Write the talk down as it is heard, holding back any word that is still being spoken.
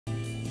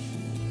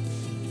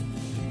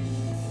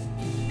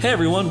Hey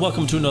everyone,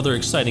 welcome to another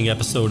exciting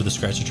episode of the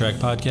Scratch a Track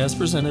podcast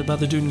presented by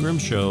the Dude and Grim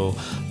Show.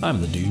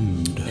 I'm the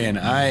Dude. And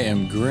I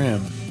am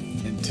Grim.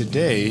 And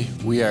today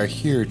we are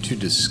here to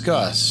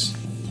discuss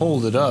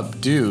Hold It Up,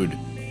 Dude,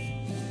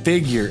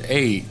 Figure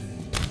 8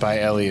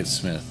 by Elliot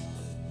Smith.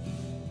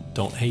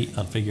 Don't hate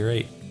on Figure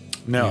 8.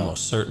 No. We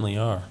most certainly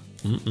are.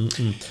 Grim,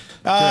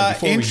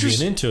 before we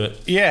get into it.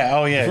 Yeah,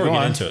 oh yeah,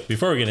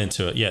 Before we get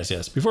into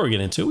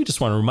it, we just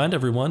want to remind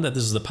everyone that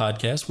this is the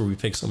podcast where we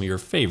pick some of your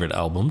favorite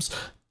albums.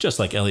 Just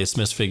like Elliot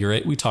Smith's Figure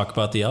 8, we talk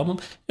about the album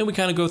and we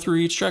kind of go through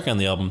each track on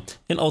the album.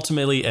 And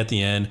ultimately, at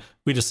the end,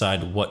 we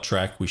decide what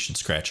track we should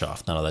scratch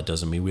off. Now, that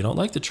doesn't mean we don't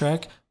like the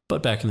track,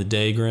 but back in the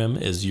day, Grim,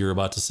 as you're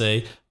about to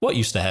say, what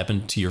used to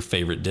happen to your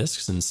favorite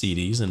discs and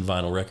CDs and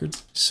vinyl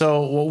records? So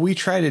what we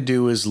try to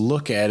do is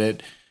look at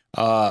it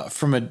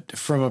from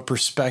a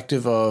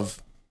perspective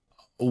of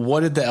what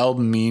did the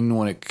album mean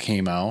when it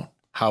came out?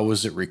 How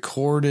was it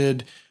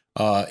recorded?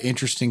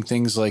 Interesting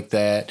things like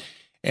that.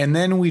 And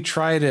then we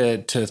try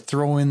to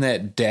throw in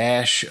that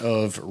dash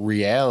of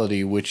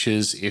reality, which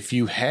is if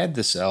you had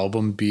this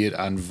album, be it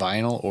on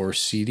vinyl or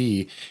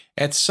CD,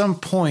 at some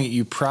point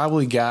you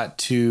probably got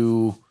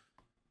to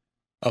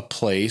a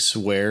place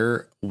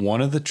where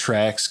one of the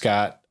tracks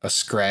got a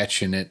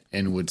scratch in it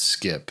and would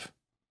skip.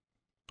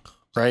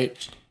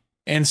 Right?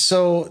 And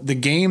so the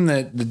game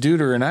that the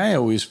Duder and I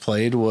always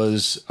played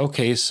was,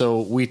 okay, so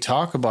we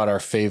talk about our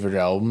favorite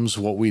albums,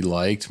 what we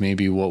liked,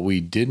 maybe what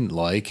we didn't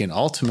like, and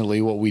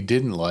ultimately what we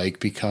didn't like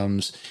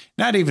becomes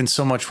not even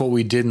so much what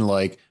we didn't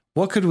like,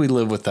 what could we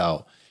live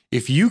without?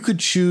 If you could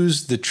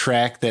choose the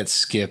track that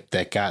skipped,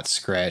 that got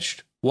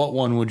scratched, what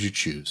one would you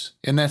choose?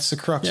 And that's the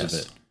crux of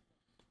it.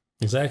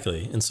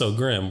 Exactly. And so,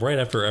 Grim, right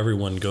after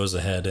everyone goes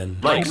ahead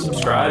and like,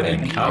 subscribe,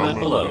 and comment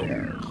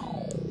below,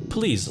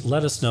 please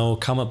let us know,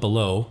 comment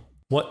below,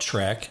 what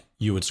track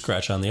you would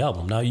scratch on the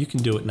album. Now, you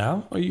can do it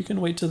now, or you can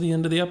wait till the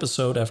end of the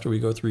episode after we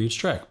go through each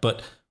track.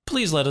 But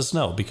please let us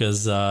know,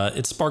 because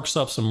it sparks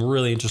up some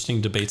really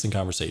interesting debates and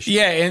conversations.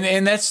 Yeah,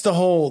 and that's the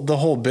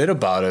whole bit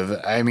about it.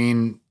 I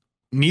mean,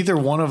 neither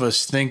one of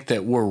us think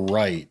that we're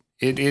right.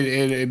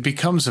 It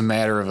becomes a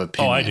matter of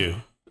opinion. Oh, I do.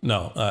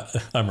 No,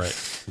 I'm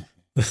right.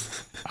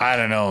 I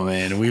don't know,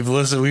 man.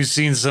 We've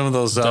seen some of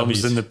those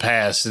albums in the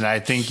past, and I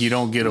think you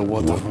don't get a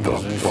what the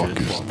fuck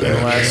is that?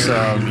 Unless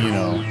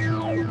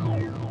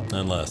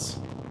Unless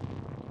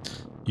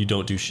you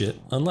don't do shit.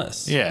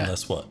 Unless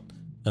what?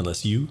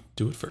 Unless you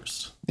do it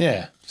first.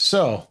 Yeah.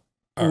 So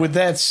with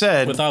that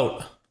said,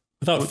 without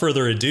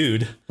further ado,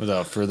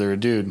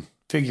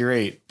 Figure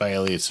 8 by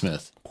Elliot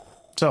Smith.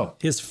 So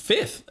his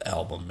fifth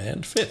album,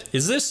 man. Fifth.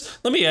 Is this?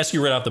 Let me ask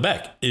you right off the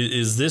back.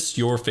 Is this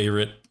your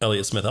favorite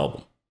Elliot Smith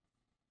album?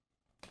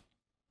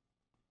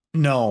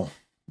 No,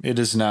 it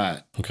is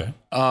not. Okay.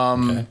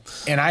 And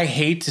I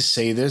hate to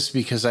say this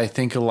because I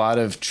think a lot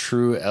of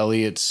true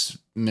Elliot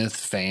Smith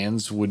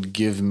fans would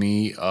give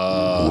me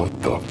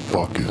what the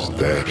fuck is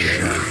that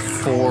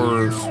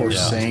for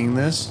saying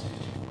this.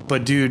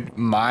 But dude,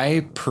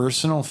 my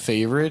personal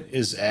favorite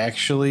is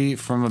actually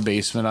From a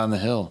Basement on the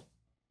Hill.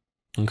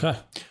 Okay.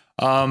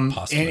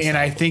 And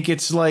I think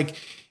it's like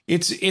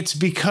it's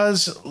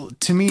because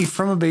to me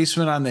From a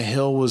Basement on the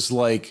Hill was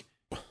like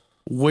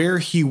where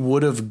he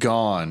would have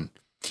gone.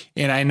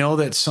 And I know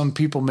that some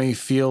people may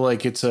feel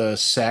like it's a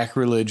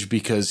sacrilege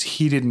because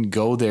he didn't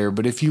go there.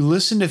 But if you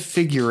listen to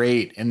Figure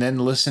 8 and then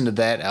listen to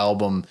that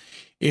album,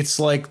 it's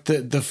like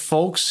the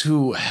folks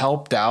who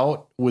helped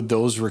out with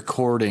those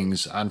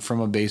recordings on From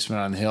a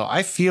Basement on the Hill,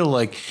 I feel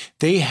like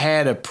they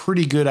had a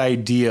pretty good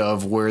idea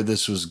of where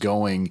this was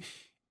going.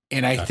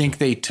 And I think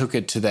they took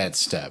it to that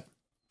step.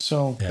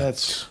 So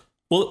that's...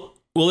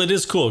 Well, it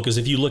is cool because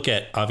if you look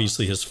at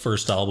obviously his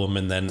first album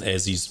and then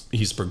as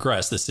he's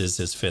progressed, this is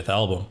his fifth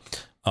album.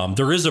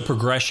 There is a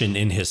progression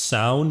in his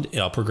sound,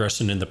 a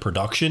progression in the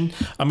production.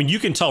 I mean, you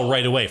can tell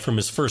right away from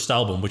his first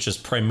album, which is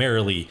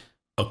primarily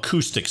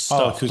acoustic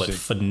stuff, but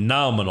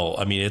phenomenal.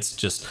 I mean, it's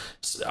just,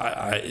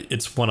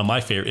 it's one of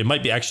my favorite. It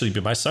might actually be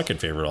my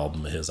second favorite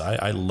album of his.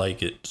 I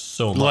like it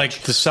so much.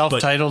 Like the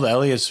self-titled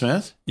Elliot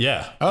Smith?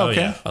 Yeah. Oh,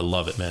 okay. Yeah. I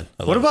love it, man.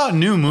 What about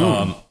New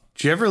Moon?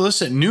 Did you ever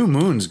listen? New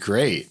Moon's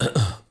great.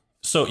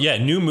 So yeah,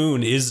 New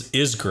Moon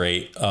is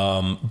great,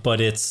 but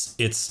it's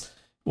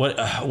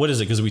what is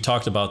it? Because we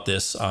talked about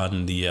this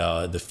on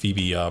the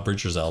Phoebe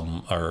Bridgers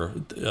album, or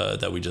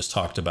that we just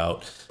talked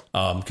about,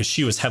 because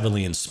she was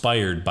heavily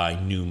inspired by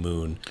New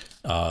Moon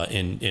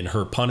in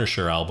her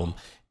Punisher album,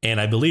 and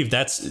I believe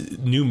that's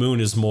New Moon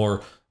is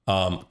more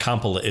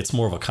it's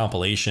more of a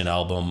compilation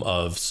album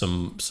of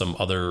some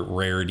other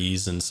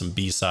rarities and some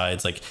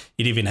B-sides. Like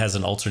it even has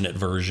an alternate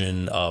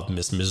version of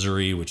Miss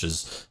Misery, which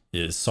is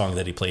a song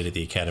that he played at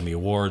the Academy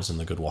Awards and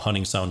the Good Will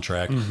Hunting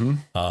soundtrack.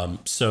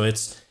 So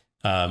it's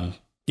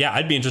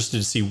I'd be interested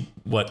to see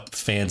what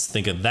fans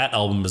think of that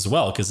album as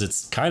well, because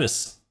it's kind of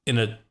in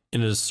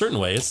a certain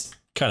way it's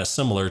kind of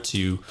similar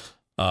to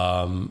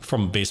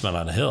From Basement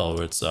on a Hill,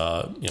 where it's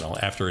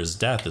after his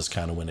death is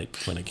kind of when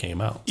it came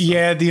out. So.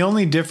 Yeah, the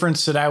only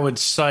difference that I would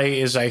cite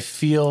is I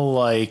feel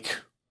like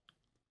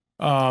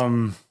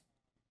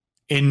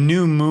in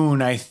New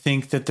Moon, I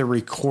think that the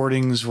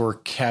recordings were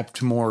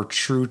kept more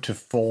true to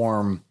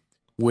form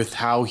with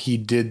how he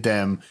did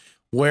them.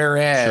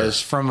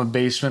 Whereas From a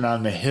Basement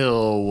on the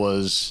Hill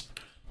was,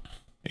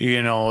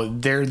 you know,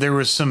 there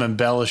was some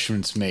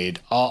embellishments made,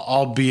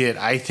 albeit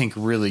I think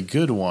really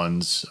good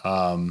ones.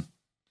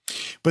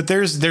 But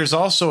there's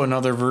also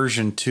another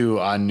version too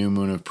on New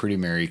Moon of Pretty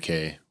Mary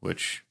Kay,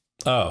 which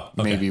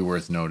may be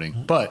worth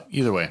noting. But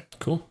either way,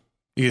 cool.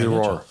 Either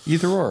or.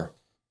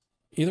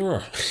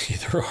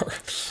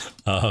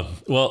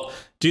 Well,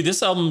 dude,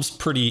 this album's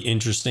pretty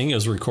interesting. It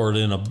was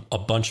recorded in a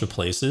bunch of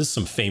places,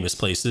 some famous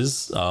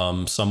places.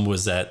 Some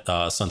was at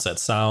Sunset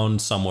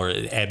Sound, some were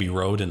at Abbey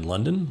Road in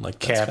London, like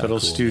Capitol cool.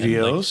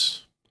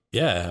 Studios.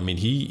 Like, yeah, I mean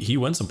he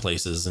went some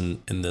places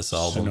in this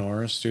album.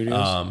 Sonora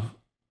Studios.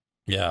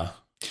 Yeah.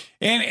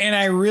 And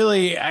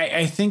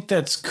I think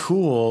that's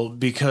cool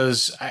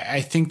because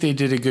I think they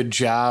did a good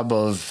job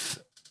of.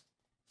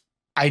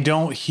 I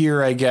don't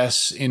hear, I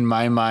guess, in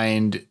my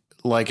mind,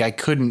 like I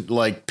couldn't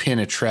like pin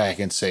a track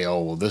and say,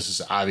 oh, well, this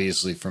is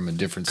obviously from a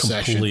different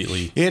session.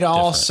 It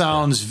all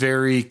sounds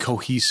very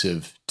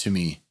cohesive to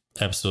me.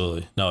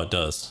 Absolutely. No, it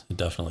does. It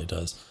definitely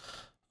does.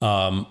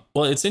 Well,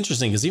 it's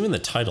interesting because even the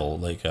title,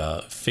 like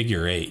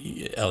Figure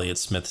Eight, Elliot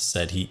Smith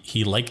said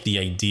he liked the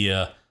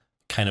idea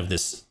kind of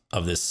this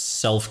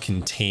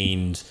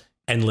self-contained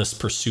endless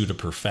pursuit of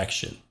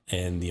perfection.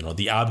 And, you know,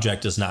 the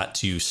object is not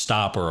to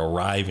stop or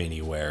arrive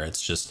anywhere.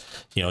 It's just,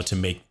 you know, to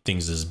make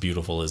things as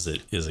beautiful as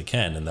it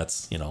can. And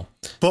that's, you know,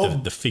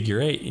 the figure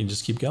eight. You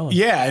just keep going.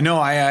 Yeah,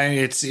 no,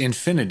 it's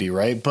infinity,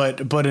 right?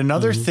 But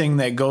another thing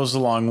that goes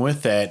along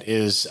with that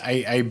is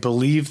I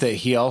believe that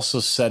he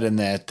also said in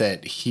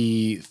that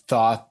he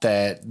thought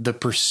that the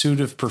pursuit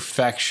of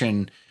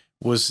perfection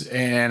was,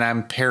 and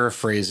I'm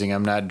paraphrasing,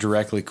 I'm not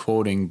directly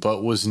quoting,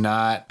 but was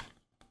not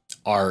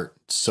art,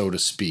 so to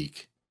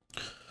speak.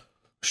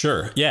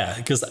 Sure. Yeah.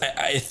 Because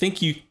I think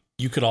you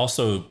could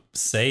also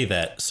say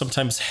that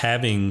sometimes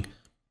having,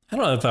 I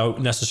don't know if I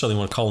necessarily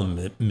want to call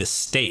them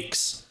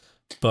mistakes,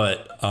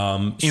 but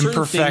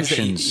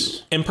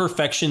imperfections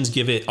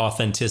give it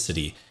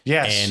authenticity.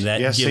 Yes. And that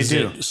gives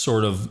it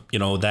sort of, you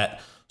know,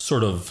 that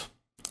sort of,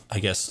 I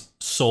guess,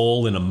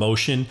 soul and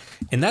emotion.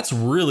 And that's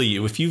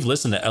really, if you've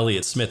listened to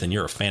Elliot Smith and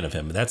you're a fan of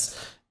him, that's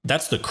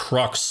the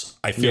crux,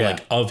 I feel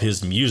like, of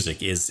his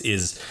music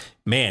is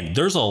man,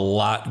 there's a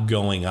lot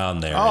going on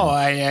there. Oh,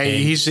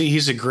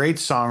 he's a great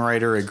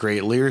songwriter, a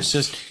great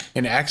lyricist,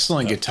 an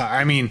excellent guitar.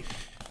 I mean,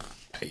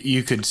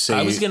 you could say.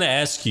 I was going to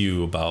ask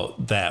you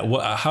about that.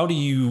 How do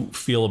you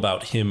feel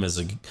about him as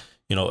a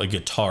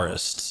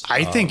guitarist?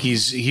 I think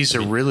he's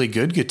a really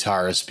good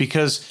guitarist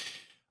because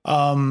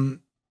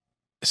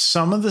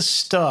some of the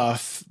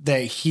stuff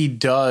that he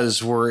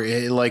does were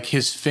like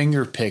his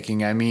finger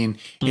picking. I mean,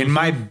 in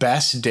my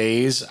best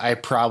days, I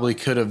probably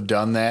could have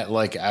done that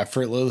like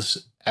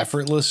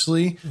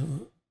effortlessly.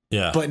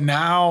 Yeah. But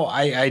now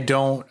I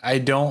don't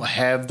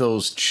have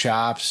those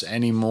chops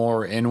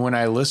anymore. And when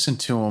I listen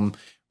to him,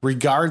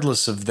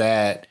 regardless of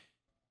that,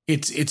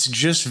 it's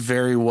just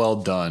very well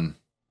done.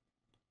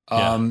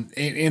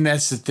 And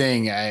that's the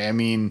thing. I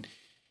mean,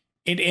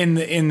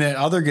 in the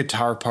other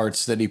guitar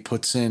parts that he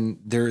puts in,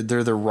 they're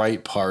the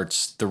right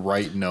parts, the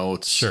right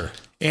notes. Sure.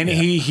 And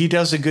he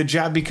does a good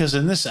job because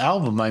in this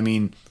album, I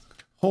mean,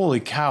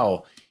 holy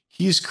cow,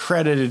 he's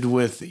credited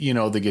with, you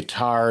know, the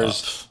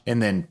guitars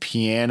and then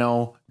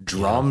piano,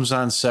 drums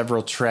on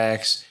several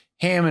tracks,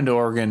 Hammond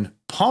organ,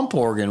 pump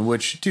organ,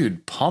 which,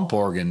 dude, pump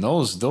organ,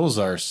 those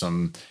are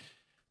some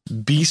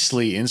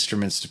beastly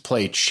instruments to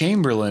play.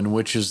 Chamberlin,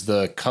 which is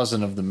the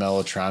cousin of the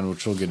mellotron,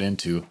 which we'll get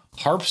into,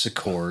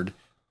 harpsichord,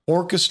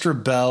 orchestra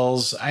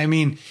bells. I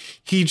mean,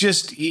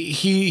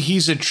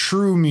 he's a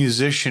true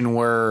musician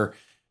where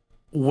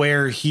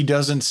he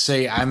doesn't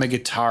say, I'm a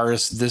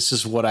guitarist, this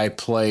is what I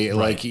play. Right.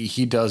 Like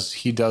he does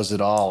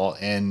it all,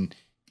 and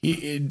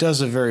he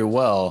does it very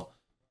well.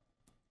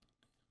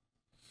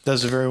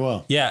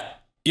 Yeah.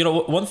 You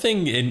know, one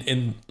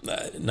thing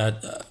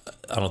not,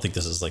 I don't think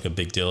this is like a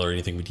big deal or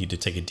anything we need to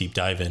take a deep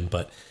dive in,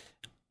 but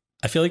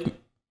I feel like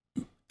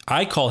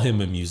I call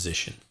him a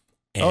musician.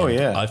 And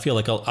I feel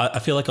like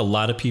a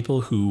lot of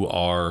people who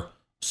are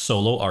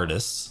solo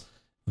artists,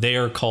 they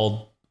are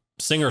called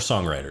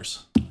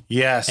singer-songwriters.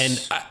 Yes.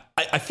 And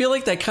I feel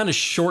like that kind of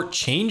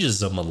shortchanges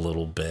them a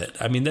little bit.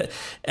 I mean,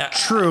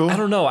 true. I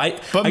don't know.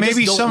 But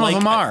maybe some of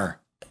them are.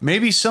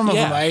 Maybe some of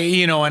them,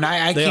 and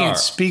I can't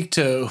speak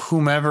to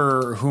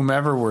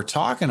whomever we're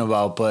talking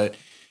about, but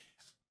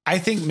I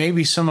think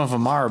maybe some of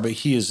them are, but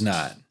he is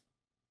not.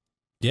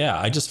 Yeah,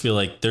 I just feel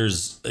like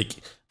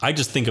I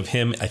just think of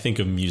him, I think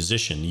of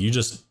musician. You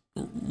just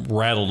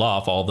rattled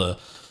off all the,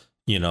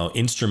 you know,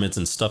 instruments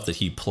and stuff that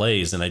he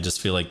plays, and I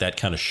just feel like that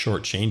kind of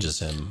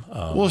shortchanges him.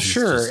 Well,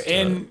 sure,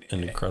 and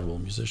an incredible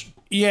musician.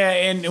 Yeah,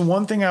 and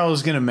one thing I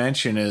was going to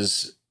mention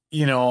is,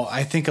 you know,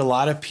 I think a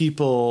lot of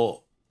people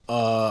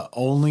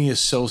only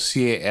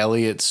associate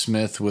Elliot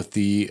Smith with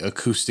the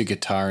acoustic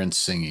guitar and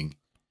singing.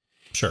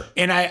 Sure.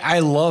 And I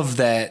love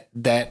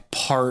that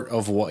part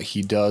of what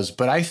he does,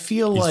 but I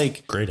feel He's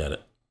like great at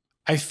it.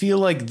 I feel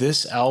like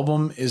this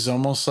album is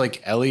almost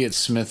like Elliot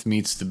Smith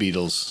meets the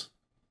Beatles.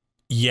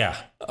 Yeah.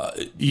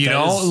 You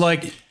know,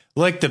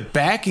 like the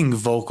backing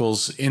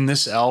vocals in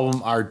this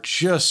album are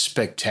just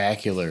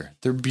spectacular.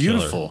 They're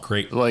beautiful.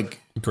 Killer.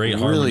 Great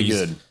really harmonies.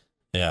 Good.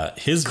 Yeah.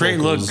 His great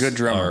vocals look, good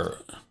drummer.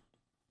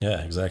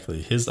 Yeah,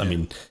 exactly.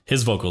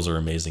 His vocals are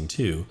amazing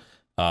too.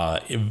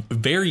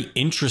 Very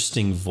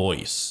interesting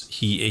voice.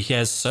 He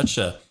has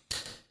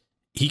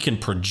he can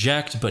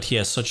project, but he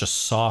has such a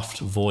soft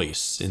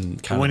voice in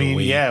kind of the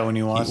way when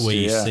he wants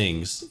he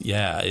sings.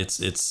 Yeah,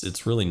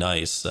 it's really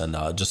nice and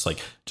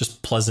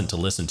just pleasant to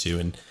listen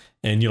to.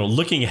 And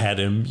looking at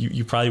him,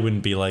 you probably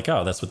wouldn't be like,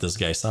 oh, that's what this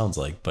guy sounds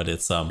like. But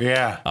it's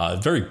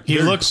very he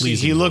looks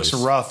pleasing looks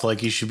voice. rough, like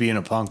he should be in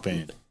a punk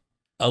band.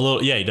 A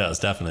little, yeah, he does,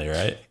 definitely,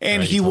 right?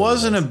 And he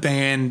was in a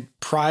band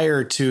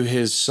prior to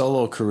his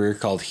solo career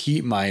called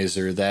Heat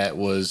Miser that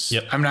was,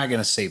 I'm not going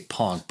to say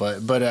punk,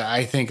 but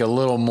I think a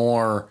little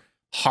more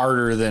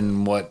harder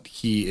than what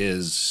he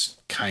is,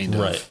 kind of.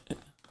 Right,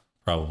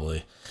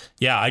 probably.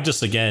 Yeah,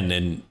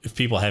 and if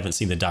people haven't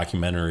seen the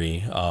documentary,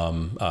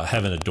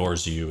 Heaven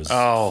Adores You is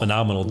a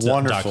phenomenal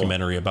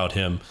documentary about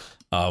him.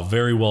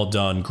 Very well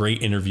done,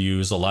 great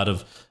interviews, a lot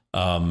of,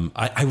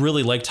 I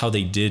really liked how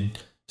they did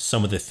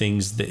some of the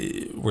things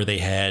where they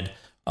had,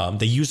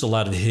 they used a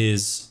lot of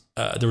his,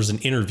 there was an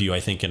interview, I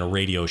think, in a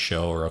radio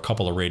show or a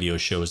couple of radio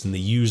shows, and they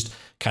used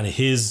kind of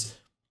his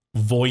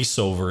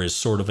voiceover as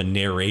sort of a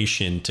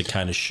narration to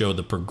kind of show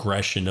the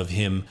progression of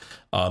him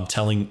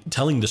telling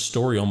the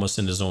story almost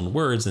in his own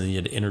words, and then he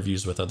had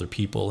interviews with other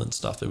people and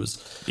stuff. It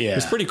was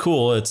pretty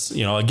cool. It's,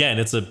 again,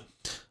 it's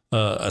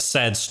a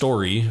sad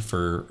story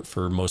for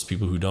most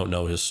people who don't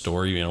know his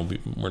story.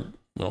 We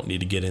don't need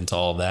to get into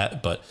all of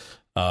that, but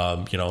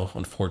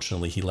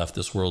unfortunately he left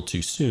this world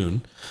too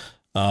soon.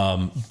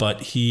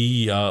 But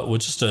he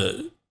was just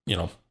a,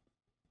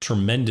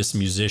 tremendous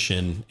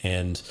musician,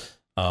 and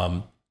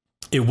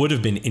it would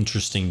have been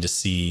interesting to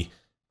see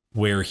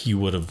where he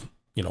would have,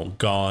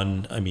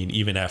 gone. I mean,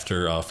 even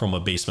after From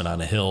a Basement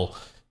on a Hill,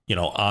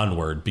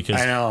 onward,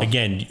 because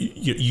again,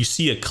 you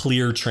see a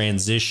clear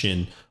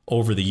transition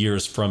over the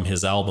years from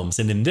his albums.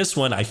 And in this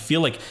one, I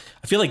feel like,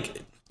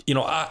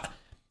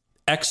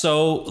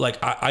 EXO,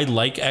 I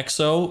like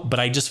EXO, but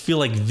I just feel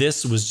like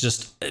this was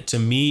just, to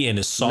me, in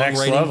his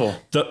songwriting,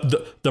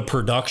 the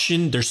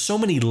production, there's so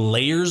many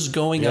layers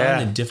going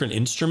on in different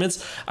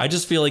instruments. I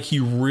just feel like he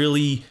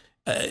really,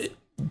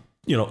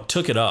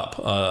 took it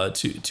up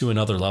to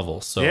another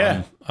level.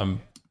 So I'm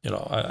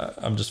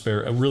just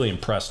really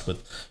impressed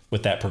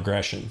with that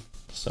progression.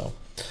 So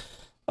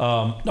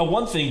now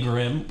one thing,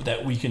 Grim,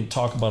 that we can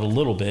talk about a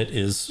little bit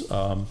is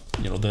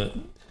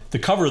the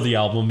cover of the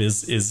album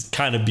is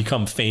kind of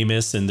become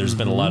famous, and there's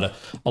been a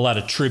lot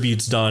of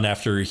tributes done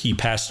after he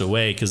passed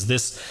away, because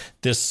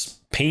this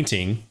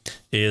painting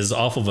is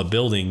off of a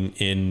building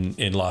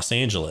in Los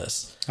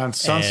Angeles on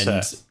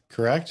Sunset,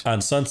 correct? On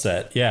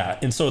Sunset, yeah.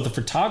 And so the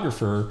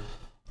photographer,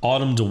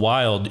 Autumn de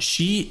Wilde,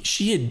 she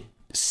had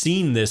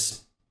seen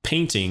this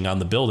painting on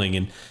the building,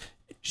 and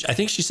I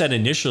think she said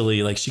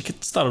initially, she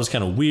thought it was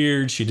kind of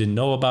weird. She didn't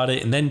know about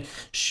it, and then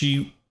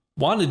she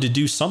wanted to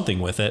do something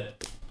with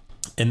it.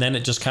 And then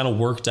it just kind of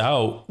worked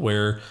out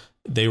where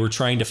they were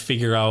trying to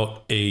figure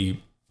out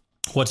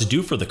what to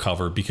do for the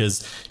cover,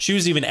 because she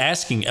was even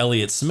asking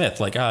Elliot Smith,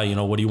 what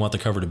do you want the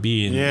cover to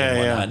be? And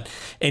whatnot.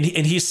 And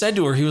he said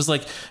to her, he was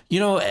like,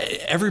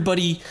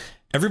 everybody,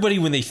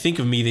 when they think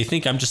of me, they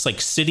think I'm just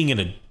sitting in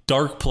a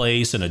dark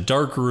place in a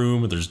dark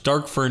room, and there's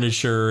dark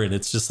furniture, and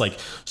it's just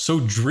so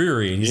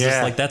dreary. And he's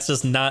just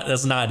that's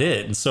not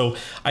it. And so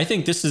I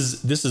think this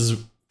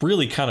is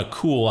really kind of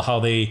cool how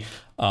they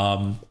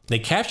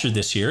captured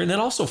this here, and it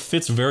also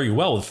fits very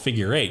well with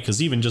Figure Eight,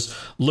 because even just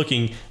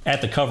looking at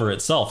the cover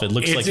itself, it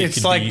looks like it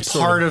could be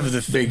part of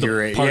the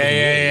Figure Eight.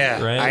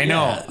 Yeah. Right? I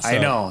know. Yeah, so, I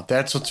know.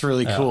 That's what's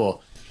really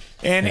cool.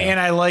 And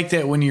I like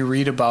that when you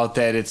read about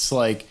that, it's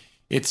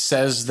it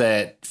says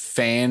that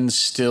fans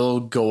still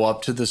go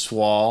up to this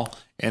wall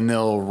and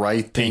they'll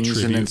write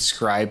things and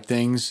inscribe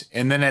things.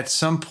 And then at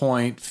some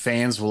point,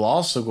 fans will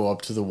also go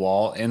up to the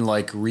wall and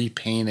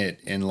repaint it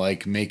and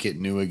make it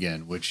new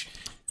again, which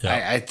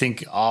I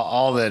think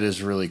all that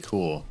is really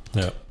cool.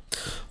 Yeah.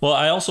 Well,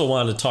 I also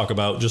wanted to talk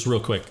about, just real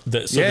quick,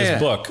 this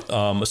book.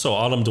 So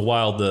Autumn de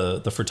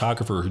Wilde, the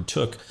photographer who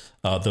took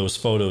those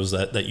photos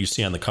that you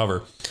see on the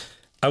cover,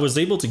 I was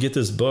able to get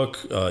this book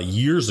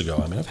years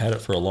ago. I mean, I've had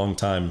it for a long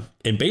time.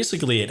 And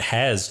basically it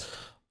has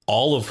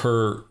all of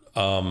her, I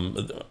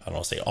don't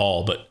want to say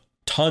all, but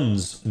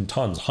tons and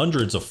tons,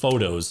 hundreds of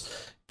photos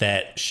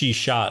that she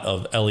shot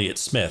of Elliot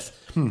Smith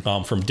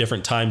from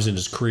different times in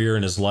his career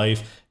and his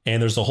life. And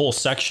there's a whole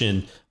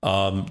section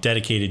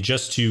dedicated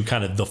just to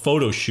kind of the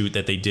photo shoot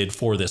that they did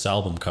for this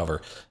album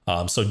cover.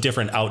 So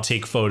different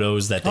outtake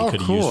photos that they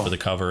could have used for the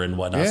cover and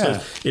whatnot. Yeah.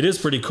 So it is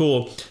pretty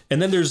cool.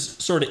 And then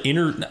there's sort of I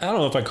don't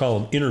know if I call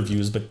them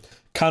interviews, but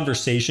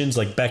conversations.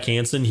 Like Beck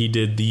Hansen, he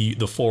did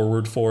the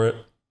forward for it.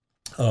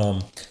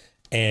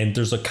 And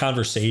there's a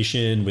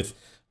conversation with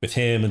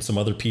him and some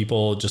other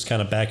people, just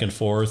kind of back and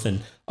forth,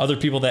 and other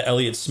people that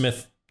Elliot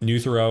Smith new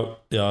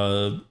throughout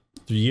the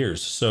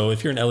years. So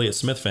if you're an Elliot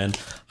Smith fan,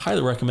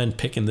 highly recommend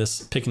picking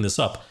this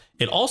up.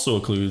 It also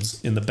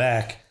includes in the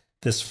back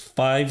this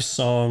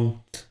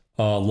 5-song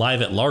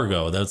live at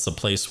Largo. That's the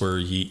place where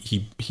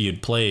he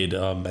had played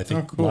I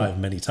think live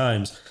many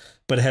times.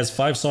 But it has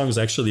 5 songs,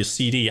 actually a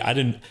CD. I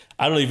don't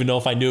even know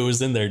if I knew it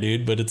was in there,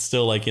 dude, but it's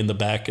still like in the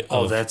back.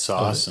 That's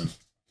awesome.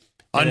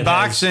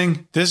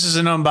 Unboxing. This is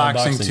an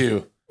unboxing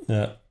too.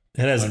 Yeah.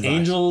 It has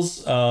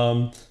Angels,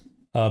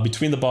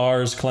 Between the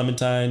Bars,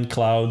 Clementine,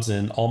 Clouds,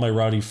 and All My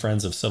Rowdy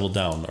Friends Have Settled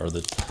Down are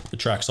the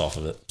tracks off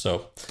of it.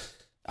 So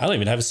I don't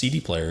even have a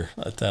CD player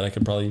that I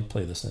could probably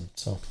play this in.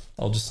 So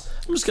I'm just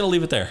going to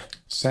leave it there.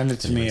 Send it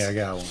to me. I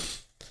got one.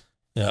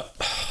 Yeah.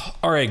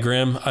 All right,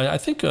 Graham. I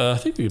think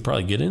we could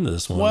probably get into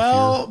this one.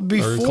 Well,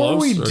 before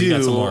we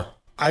do,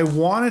 I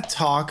want to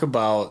talk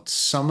about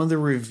some of the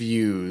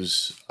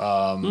reviews,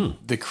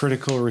 the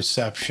critical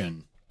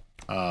reception,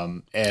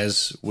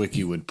 as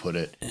Wiki would put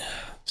it.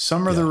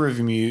 Some of the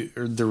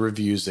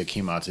reviews that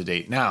came out to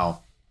date.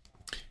 Now,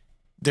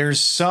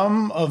 there's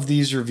some of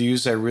these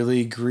reviews I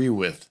really agree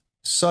with,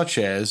 such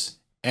as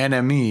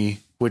NME,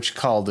 which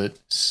called it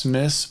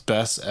Smith's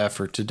best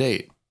effort to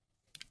date,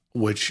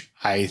 which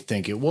I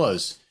think it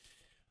was.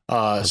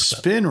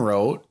 Spin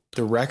wrote,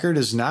 the record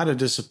is not a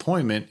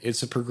disappointment,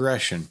 it's a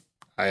progression.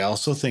 I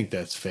also think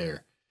that's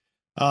fair.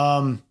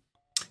 AV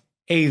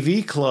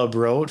Club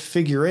wrote,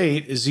 Figure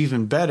 8 is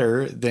even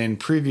better than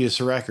previous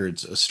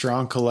records. A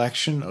strong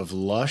collection of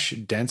lush,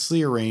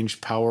 densely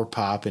arranged power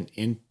pop and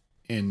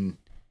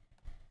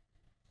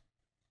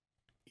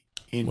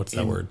what's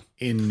that word?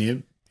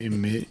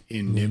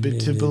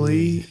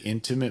 Inhibitably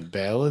intimate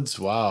ballads.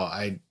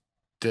 Wow,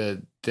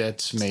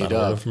 that's made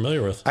up. I'm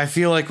familiar with. I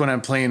feel like when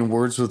I'm playing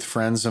Words with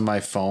Friends on my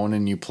phone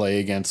and you play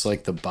against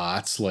like the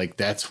bots, like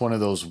that's one of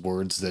those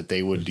words that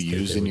they would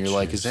use, and you're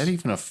like, is that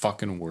even a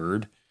fucking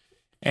word?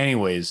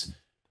 Anyways,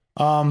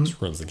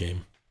 just runs the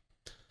game.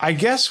 I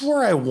guess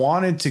where I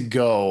wanted to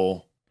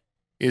go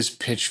is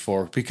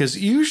Pitchfork, because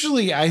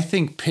usually I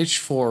think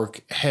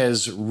Pitchfork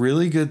has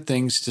really good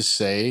things to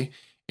say,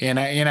 and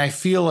I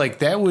feel like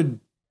that would,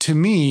 to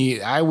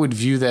me, I would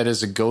view that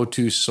as a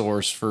go-to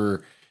source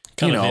for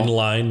kind of in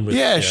line with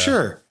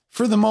sure,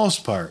 for the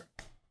most part.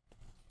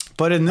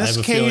 But in this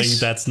case, I have a feeling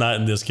that's not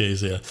in this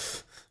case. Yeah,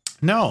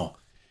 no.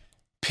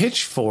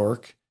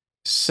 Pitchfork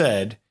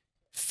said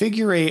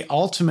Figure 8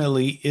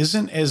 ultimately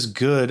isn't as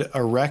good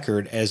a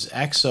record as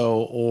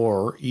XO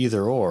or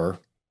Either Or,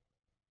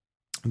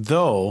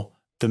 though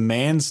the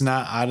man's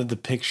not out of the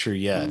picture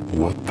yet.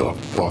 What the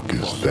fuck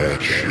is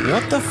that shit?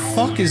 What the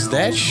fuck is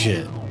that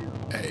shit?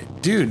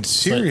 Dude,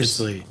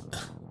 seriously.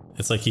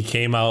 It's like he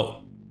came out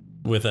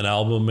with an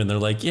album and they're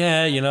like,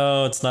 yeah,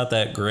 it's not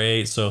that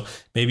great. So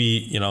maybe,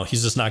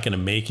 he's just not going to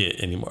make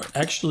it anymore.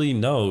 Actually,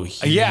 no.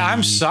 Yeah,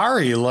 I'm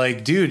sorry.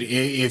 Like, dude,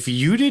 if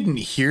you didn't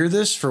hear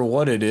this for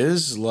what it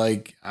is,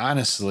 like,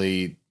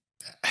 honestly,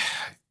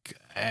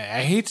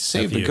 I hate to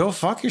say it, but go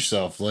fuck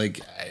yourself.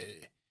 Like,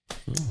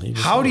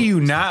 how do you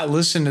not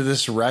listen to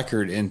this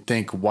record and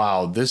think,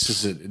 wow,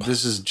 this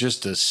is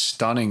just a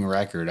stunning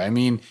record? I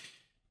mean,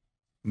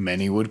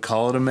 many would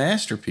call it a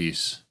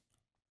masterpiece.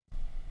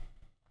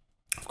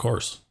 Of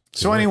course.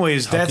 So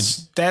anyways,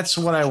 that's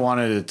what I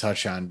wanted to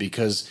touch on,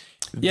 because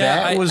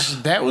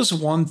that was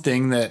one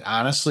thing that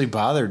honestly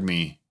bothered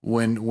me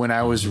when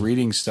I was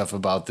reading stuff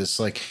about this.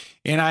 Like,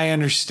 and I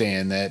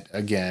understand that,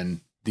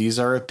 again, these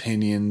are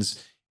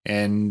opinions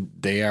and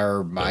they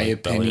are my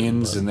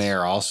opinions and they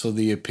are also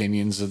the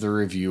opinions of the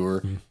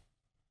reviewer.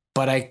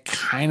 But I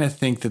kind of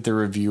think that the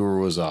reviewer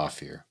was off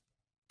here.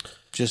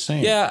 Just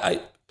saying. Yeah,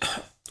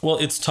 well,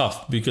 it's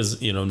tough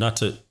because, not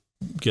to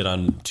get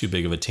on too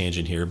big of a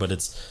tangent here, but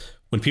it's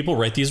when people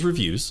write these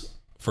reviews,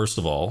 first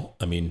of all,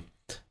 I mean,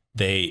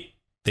 they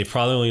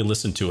probably only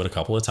listened to it a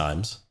couple of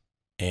times.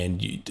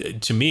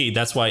 And to me,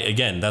 that's why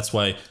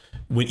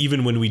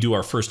even when we do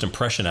our first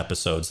impression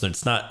episodes, then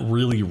it's not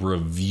really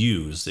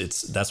reviews.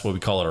 That's what we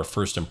call it, our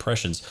first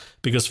impressions.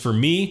 Because for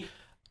me,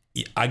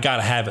 I got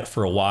to have it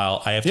for a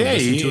while. I have to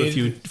listen to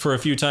it for a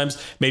few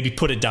times, maybe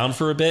put it down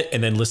for a bit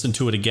and then listen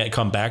to it again,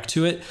 come back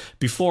to it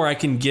before I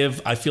can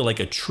give, I feel like,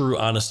 a true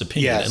honest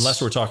opinion. Yes.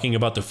 Unless we're talking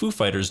about the Foo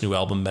Fighters' new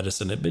album,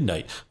 Medicine at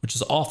Midnight, which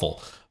is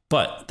awful,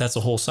 but that's a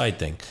whole side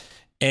thing.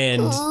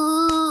 And,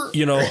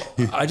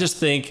 I just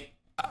think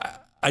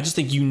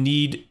you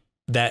need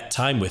that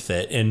time with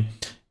it. And,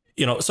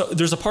 so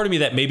there's a part of me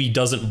that maybe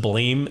doesn't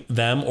blame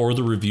them or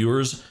the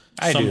reviewers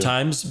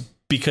sometimes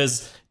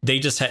because they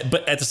just had,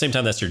 but at the same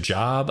time, that's your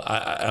job.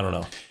 I don't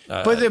know.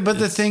 But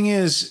the thing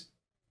is,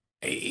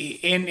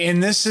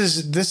 and this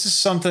is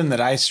something that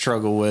I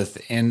struggle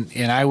with, and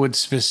I would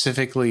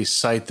specifically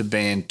cite the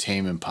band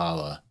Tame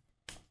Impala,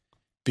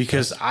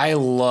 because I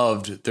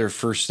loved their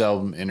first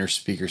album, Inner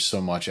Speaker, so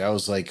much. I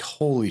was like,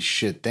 holy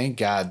shit, thank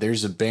God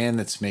there's a band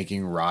that's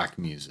making rock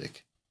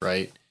music,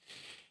 right?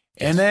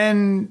 Yes. And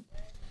then,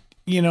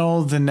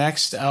 the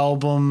next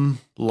album,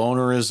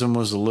 Lonerism,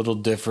 was a little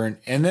different.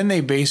 And then they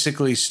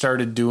basically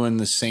started doing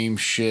the same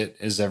shit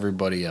as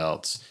everybody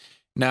else.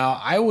 Now,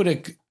 I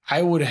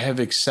I would have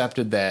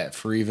accepted that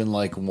for even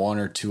like one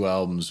or two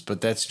albums,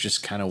 but that's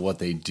just kind of what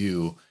they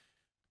do.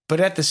 But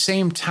at the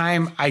same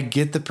time, I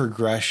get the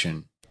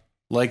progression.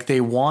 Like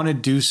they want to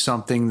do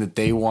something that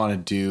they want to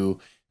do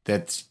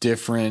that's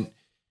different,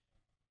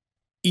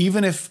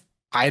 even if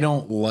I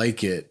don't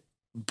like it,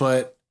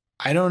 but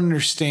I don't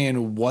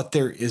understand what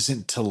there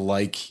isn't to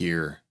like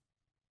here.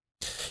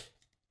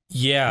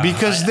 Yeah,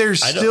 because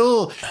there's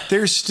still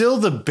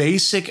the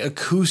basic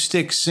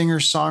acoustic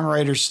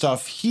singer-songwriter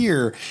stuff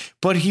here,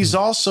 but he's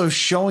also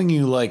showing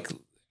you like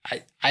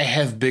I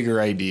have bigger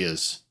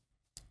ideas.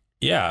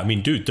 Yeah, I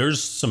mean, dude,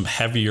 there's some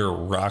heavier,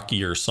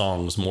 rockier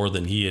songs more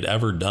than he had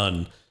ever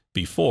done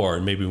before,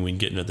 and maybe we can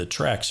get into the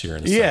tracks here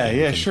in a second.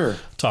 Yeah, sure.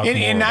 Talk and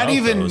more not about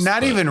even those,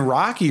 not even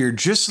rockier,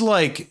 just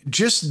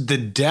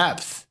the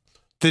depth.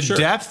 The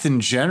depth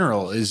in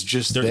general is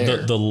just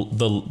there.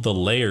 The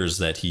layers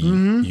that he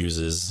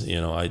uses, you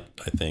know, I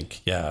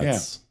think,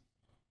 It's,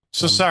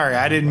 so sorry,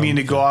 I didn't mean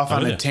to go off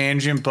on a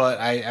tangent,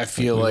 but I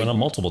feel like went on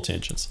multiple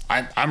tangents.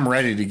 I'm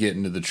ready to get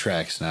into the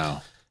tracks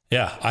now.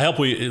 Yeah,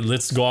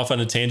 let's go off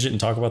on a tangent and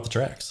talk about the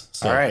tracks.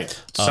 So, all right,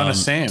 Son of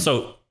Sam.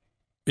 So,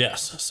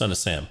 yes, Son of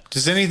Sam.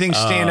 Does anything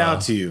stand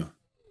out to you?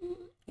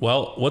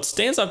 Well, what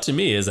stands out to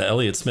me is that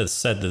Elliot Smith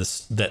said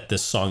that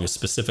this song is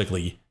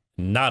specifically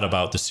not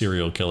about the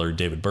serial killer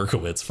David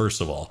Berkowitz, first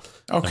of all.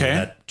 Okay. I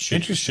mean,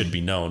 that should be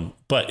known.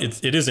 But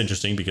it is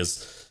interesting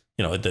because,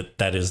 you know,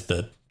 that is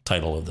the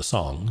title of the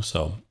song.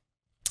 So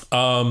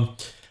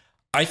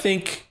I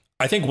think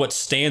what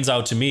stands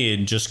out to me,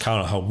 and just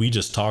kind of how we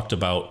just talked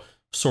about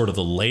sort of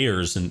the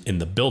layers in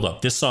the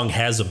buildup. This song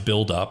has a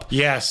buildup.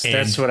 Yes,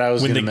 that's what I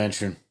was going to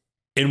mention.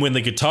 And when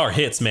the guitar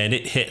hits, man,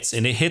 it hits.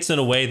 And it hits in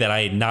a way that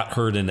I had not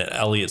heard in an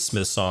Elliot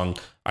Smith song,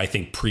 I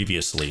think,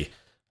 previously.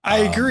 I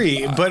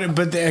agree,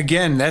 but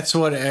again, that's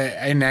what,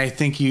 and I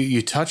think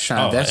you touched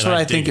on. That's what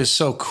I think is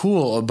so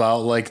cool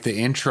about like the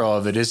intro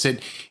of it.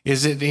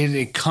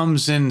 It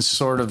comes in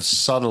sort of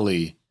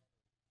subtly.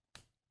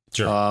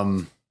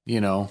 Sure.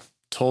 You know,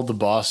 told the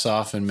boss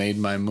off and made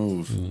my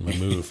move.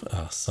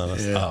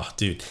 Oh,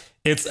 dude,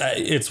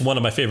 it's one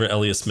of my favorite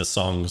Elliot Smith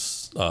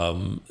songs.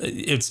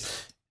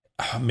 It's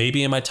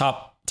maybe in my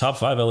top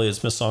 5 Elliot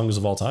Smith songs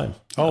of all time.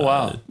 Oh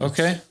wow.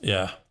 Okay.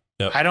 Yeah.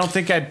 Yep. I don't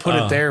think I'd put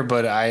it there,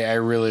 but I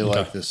really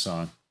like this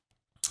song.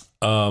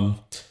 Now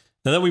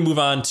then we move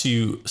on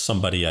to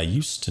Somebody I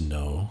Used to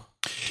Know.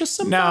 Just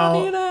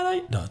somebody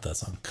that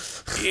song.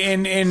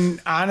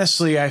 and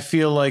honestly, I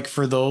feel like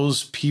for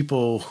those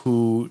people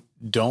who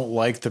don't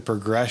like the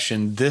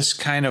progression, this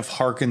kind of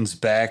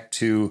harkens back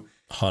to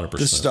 100%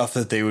 the stuff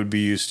that they would be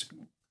used to.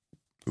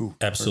 Ooh,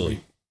 absolutely.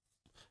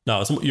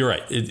 No, you're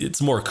right.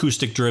 It's more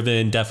acoustic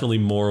driven, definitely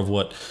more of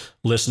what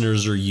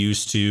listeners are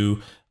used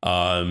to.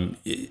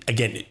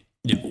 Again,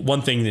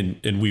 one thing,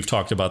 and we've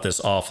talked about this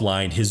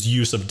offline, his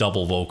use of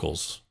double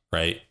vocals,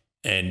 right?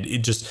 And it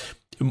just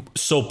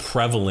so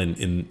prevalent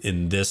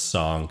in this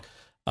song.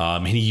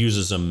 And he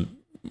uses them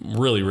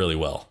really, really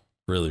well.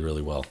 Really,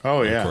 really well.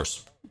 Oh, yeah. And of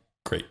course,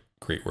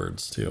 great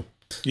words too.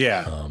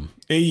 Yeah.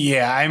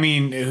 Yeah. I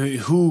mean,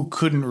 who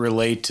couldn't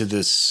relate to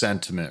this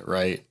sentiment,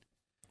 right?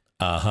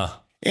 Uh-huh.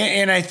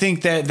 And I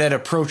think that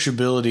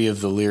approachability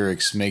of the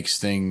lyrics makes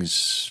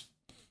things,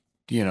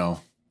 you know,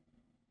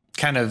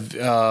 kind of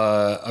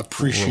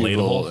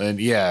appreciable relatable. And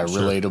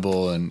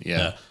relatable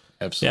and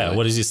absolutely. Yeah,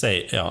 what does he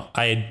say? You know,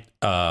 I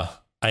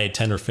had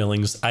tender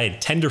feelings. I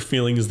had tender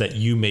feelings that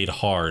you made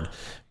hard,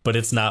 but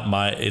it's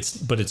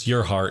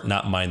your heart,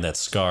 not mine, that's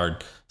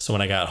scarred. So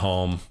when I got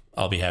home,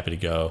 I'll be happy to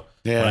go.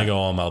 Yeah. When I go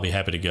home, I'll be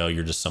happy to go.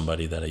 You're just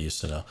somebody that I used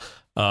to know.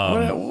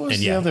 What was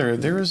the other?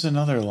 There was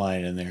another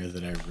line in there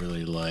that I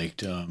really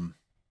liked.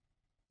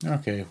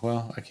 Okay,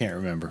 well, I can't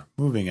remember.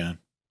 Moving on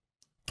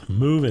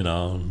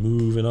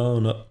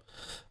up.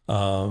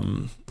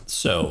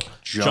 So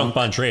Junk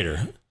Bond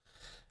Trader.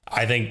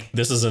 I think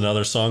this is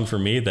another song for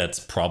me that's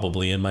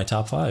probably in my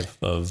top 5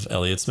 of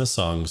Elliot Smith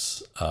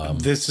songs.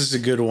 This is a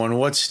good one.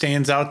 What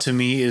stands out to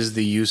me is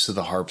the use of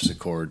the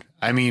harpsichord.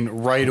 I mean,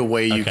 right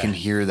away you can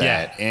hear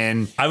that. Yeah.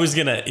 And I was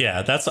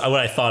that's what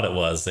I thought it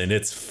was, and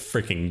it's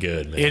freaking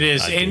good, man. It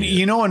is. And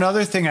you know,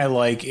 another thing I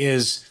like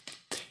is,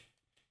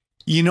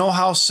 you know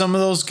how some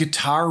of those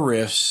guitar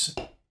riffs,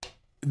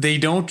 they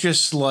don't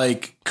just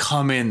like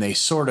come in, they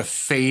sort of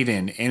fade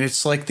in. And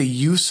it's like the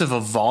use of a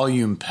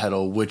volume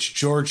pedal, which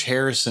George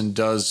Harrison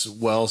does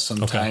well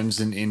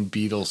sometimes in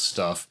Beatles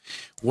stuff,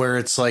 where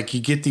it's like you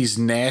get these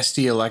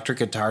nasty electric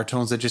guitar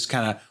tones that just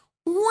kind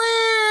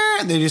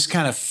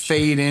of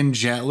fade in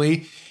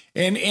gently.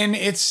 And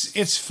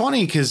it's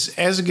funny because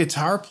as a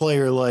guitar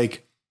player,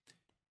 like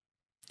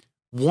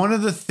one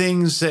of the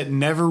things that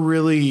never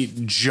really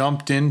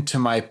jumped into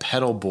my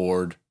pedal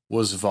board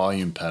was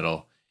volume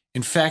pedal.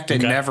 In fact, I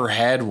never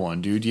had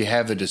one, dude. You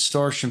have a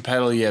distortion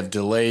pedal, you have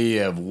delay, you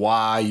have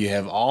wah, you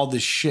have all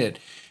this shit.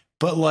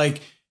 But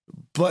like,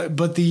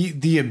 but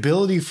the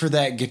ability for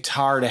that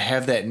guitar to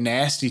have that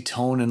nasty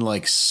tone and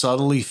like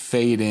subtly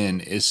fade in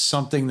is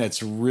something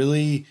that's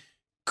really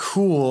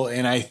cool,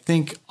 and I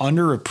think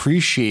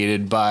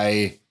underappreciated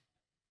by,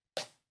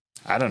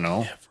 I don't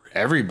know,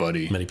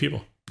 everybody. Many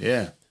people.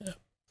 Yeah.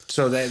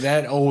 So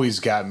that always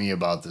got me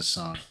about this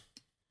song.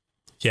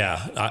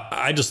 Yeah,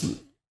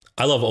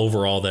 I love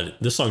overall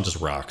that this song just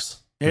rocks.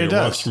 It does.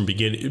 Rocks from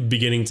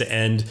beginning to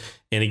end.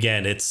 And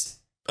again, it's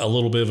a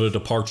little bit of a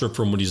departure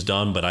from what he's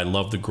done, but I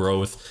love the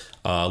growth.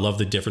 I love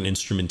the different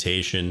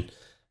instrumentation.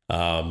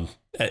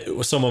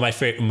 Some of my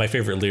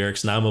favorite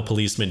lyrics. Now I'm a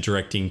policeman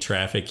directing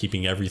traffic,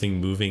 keeping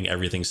everything moving,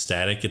 everything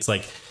static. It's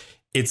like,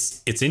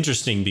 it's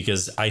interesting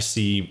because I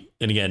see,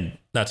 and again,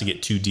 not to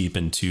get too deep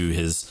into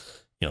his,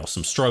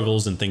 some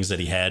struggles and things that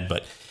he had,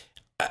 but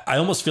I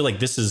almost feel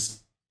like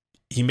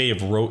he may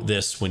have wrote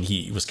this when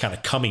he was kind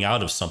of coming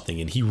out of something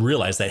and he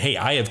realized that, hey,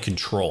 I have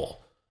control.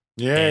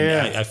 Yeah.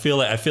 And I feel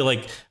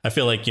like,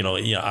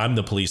 I'm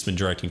the policeman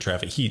directing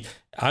traffic.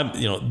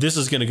 This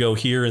is going to go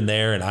here and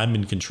there, and I'm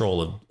in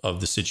control of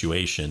the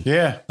situation.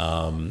 Yeah.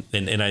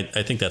 And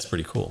I think that's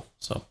pretty cool.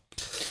 So,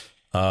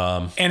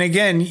 and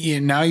again,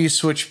 now you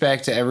switch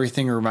back to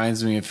Everything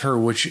Reminds Me of Her,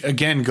 which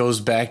again goes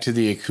back to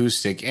the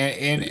acoustic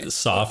and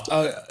soft.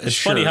 It's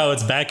sure. funny how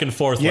it's back and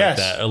forth like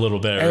that a little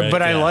bit, right?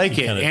 But I like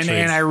it,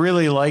 and I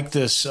really like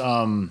this.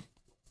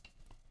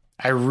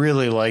 I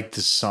really like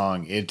this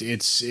song.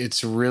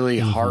 It's really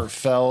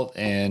heartfelt,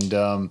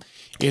 and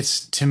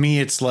it's, to me,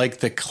 it's like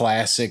the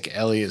classic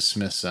Elliot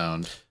Smith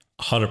sound.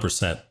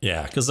 100%.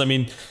 Yeah, because I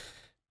mean,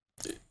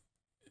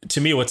 to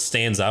me, what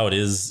stands out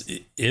is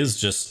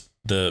just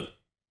the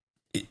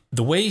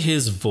way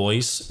his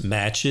voice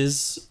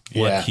matches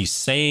what he's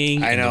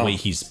saying, and the way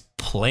he's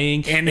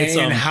playing, and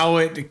how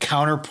it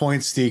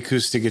counterpoints the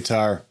acoustic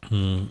guitar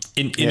in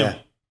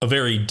a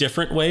very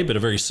different way, but a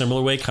very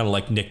similar way, kind of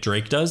like Nick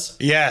Drake does.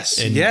 Yes,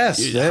 and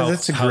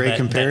that's a great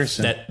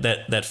comparison.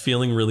 That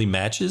feeling really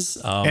matches.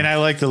 And I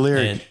like the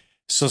lyric.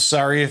 So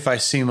sorry if I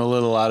seem a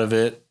little out of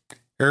it.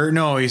 Or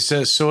no, he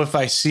says, so if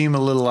I seem a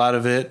little out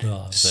of it,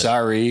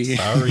 sorry.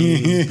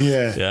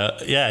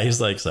 Yeah. He's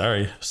like,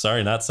 sorry,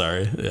 not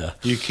sorry. Yeah.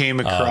 You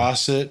came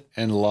across it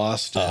and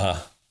lost it.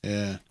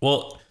 Yeah.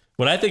 Well,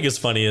 what I think is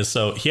funny is,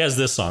 so he has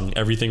this song,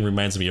 Everything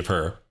Reminds Me of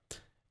Her.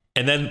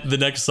 And then the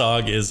next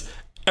song is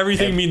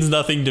Everything Means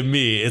Nothing to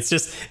Me. It's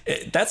just,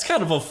 that's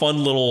kind of a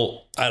fun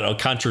little, I don't know,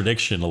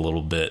 contradiction a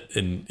little bit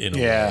in a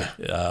way.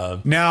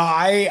 Now,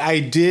 I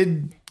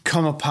did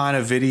come upon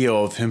a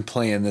video of him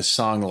playing this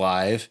song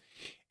live.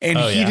 And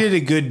he did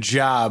a good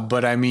job,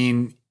 but I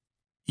mean,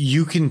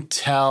 you can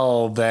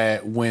tell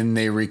that when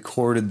they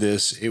recorded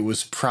this, it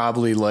was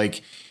probably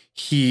like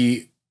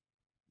he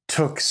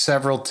took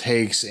several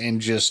takes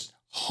and just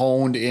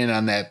honed in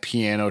on that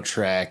piano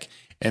track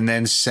and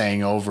then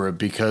sang over it,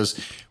 because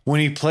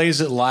when he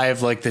plays it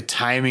live, like the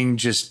timing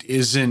just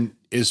isn't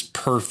as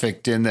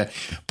perfect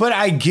but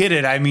I get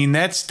it. I mean,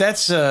 that's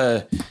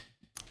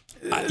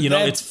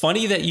it's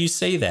funny that you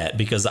say that,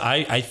 because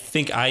I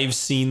think I've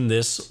seen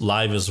this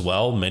live as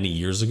well many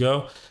years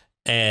ago,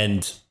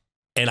 and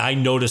I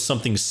noticed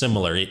something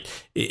similar. It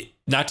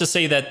not to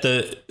say that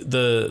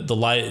the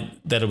live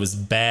that it was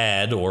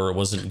bad or it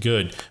wasn't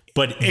good,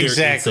 but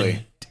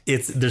exactly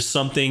there's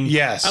something.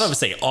 Yes, I don't know if to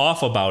say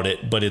off about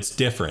it, but it's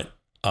different.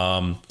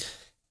 And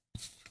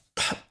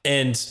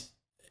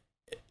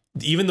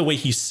even the way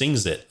he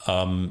sings it,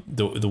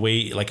 the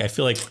way, like, I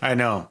feel like I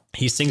know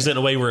he sings it in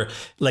a way where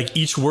like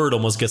each word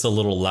almost gets a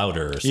little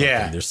louder or something.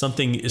 Yeah. There's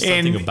something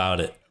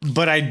about it.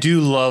 But I do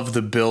love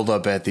the build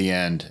up at the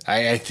end.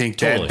 I think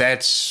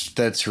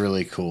that's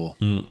really cool.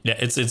 Yeah.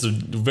 It's a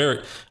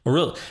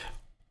real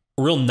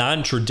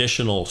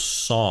non-traditional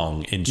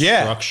song in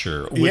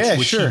structure,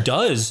 which he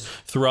does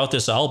throughout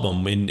this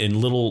album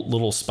in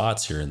little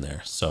spots here and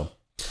there. So,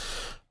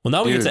 well,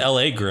 now we get to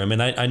L.A. Grim,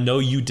 and I know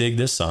you dig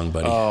this song,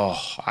 buddy.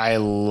 Oh, I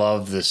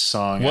love this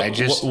song.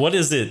 What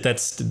is it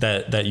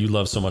that you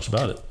love so much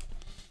about it?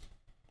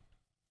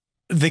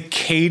 The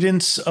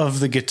cadence of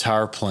the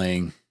guitar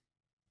playing.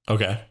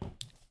 Okay.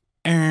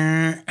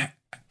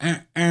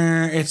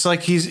 It's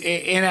like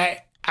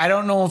I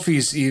don't know if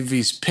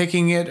he's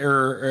picking it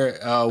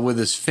or with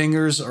his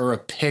fingers or a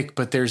pick,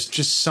 but there's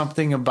just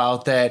something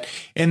about that,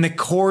 and the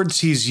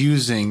chords he's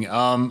using.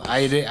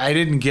 I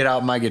didn't get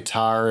out my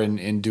guitar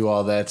and do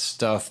all that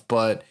stuff,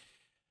 but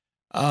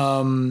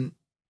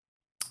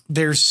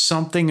there's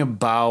something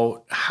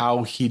about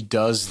how he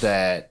does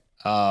that.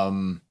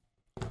 And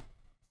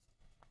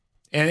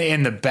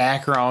the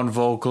background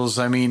vocals.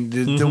 I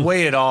mean, the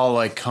way it all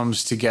like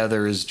comes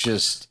together is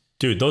just.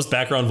 Dude, those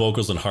background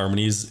vocals and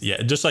harmonies,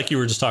 just like you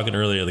were just talking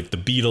earlier, like the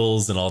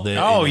Beatles and all that.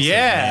 Oh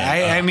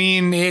yeah, I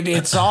mean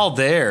it's all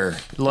there,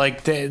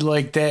 like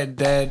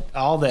that,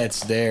 all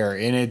that's there,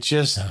 and it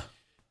just,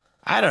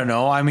 I don't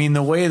know. I mean,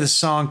 the way the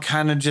song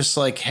kind of just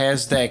like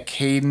has that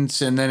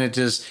cadence, and then it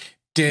just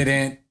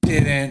didn't.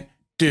 I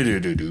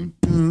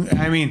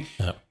mean,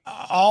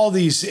 all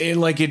these,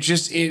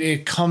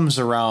 it comes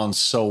around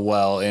so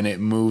well, and it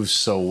moves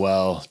so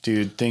well,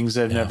 dude. Things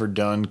I've never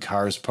done,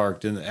 cars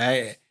parked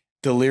in.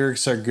 The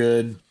lyrics are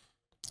good.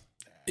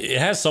 It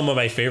has some of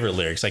my favorite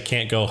lyrics. I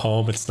can't go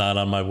home. It's not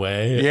on my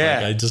way.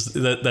 Yeah. Like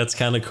that's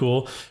kind of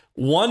cool.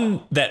 One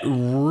that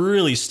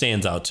really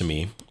stands out to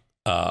me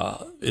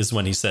is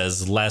when he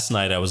says, "Last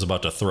night I was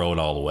about to throw it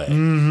all away."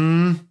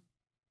 Mm-hmm.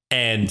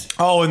 And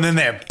and then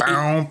that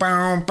boom,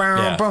 boom,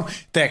 boom, boom,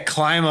 that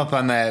climb up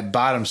on that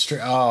bottom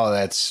string. Oh,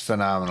 that's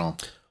phenomenal.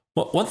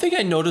 Well, one thing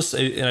I noticed,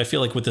 and I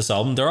feel like with this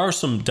album, there are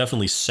some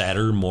definitely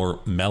sadder, more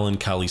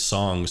melancholy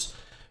songs,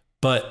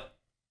 but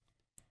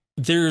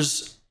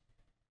there's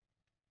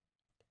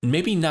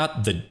maybe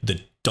not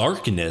the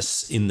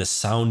darkness in the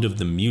sound of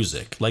the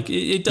music. Like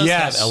it does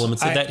have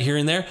elements of that here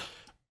and there,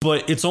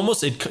 but it's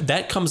almost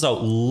that comes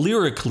out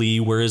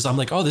lyrically. Whereas I'm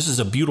like, oh, this is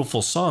a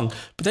beautiful song,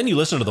 but then you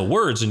listen to the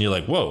words and you're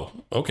like, whoa,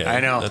 okay, I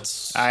know.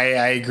 I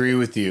agree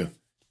with you.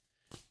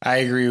 I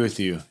agree with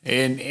you,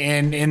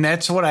 and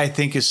that's what I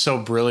think is so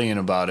brilliant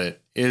about it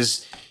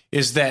is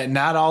that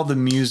not all the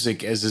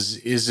music is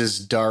as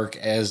dark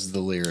as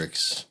the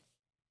lyrics.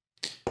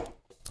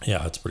 Yeah,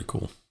 that's pretty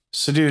cool.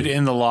 So, dude,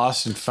 in the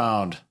Lost and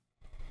Found,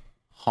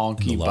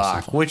 Honky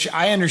Bach, which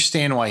I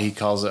understand why he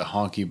calls it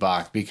Honky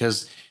Bach,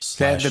 because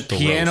the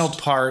piano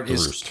part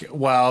is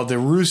the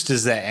Roost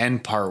is that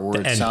end part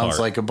where it sounds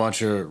like a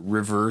bunch of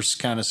reverse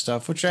kind of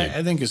stuff, which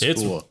I think is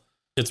cool.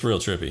 It's real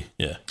trippy,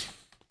 yeah.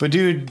 But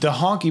dude, the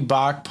Honky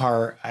Bach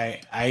part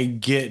I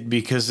get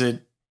because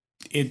it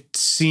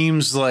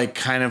seems like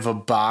kind of a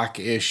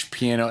Bach-ish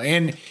piano,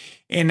 and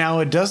now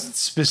it doesn't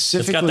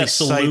specifically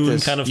cite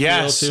this kind of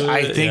feel to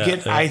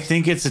it. I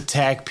think it's a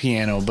tack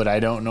piano, but I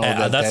don't know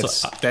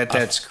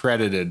that's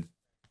credited.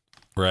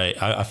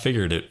 Right, I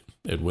figured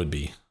it would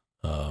be.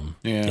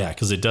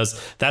 Because it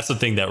does. That's the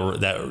thing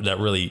that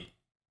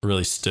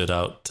really stood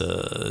out.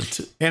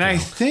 I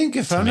think,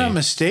 if I'm not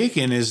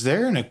mistaken, is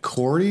there an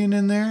accordion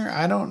in there?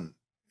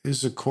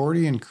 Is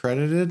accordion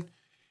credited?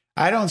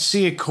 I don't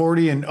see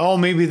accordion. Oh,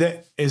 maybe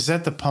is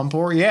that the pump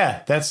organ?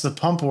 Yeah, that's the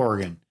pump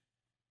organ.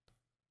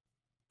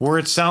 Where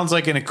it sounds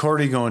like an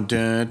accordion going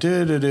dun,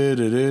 dun, dun, dun,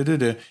 dun, dun,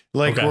 dun,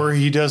 like where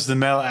he does the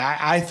melody.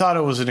 I thought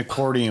it was an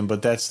accordion,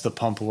 but that's the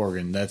pump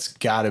organ. That's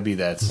got to be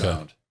that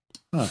sound.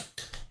 Huh.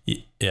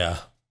 Yeah.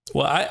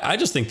 Well, I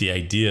just think the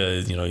idea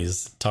is,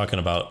 he's talking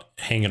about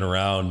hanging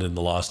around in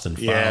the Lost and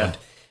Found.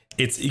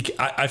 Yeah.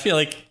 I feel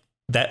like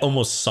that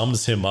almost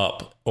sums him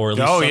up, or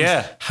at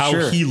least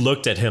how he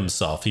looked at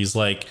himself. He's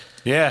like,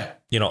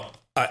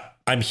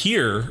 I'm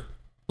here.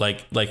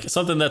 Like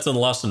something that's in the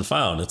Lost and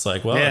Found. It's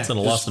like, it's in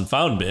a Lost and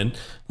Found bin.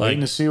 Like,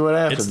 waiting to see what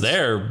happens. It's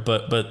there,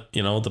 but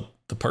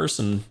the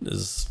person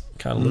is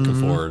kind of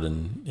looking for it,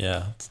 and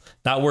it's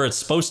not where it's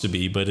supposed to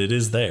be, but it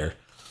is there.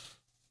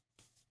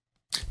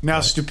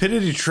 Now,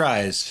 Stupidity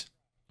Tries,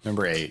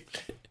 number 8.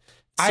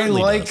 I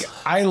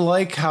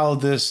like how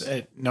this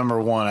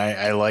number 1.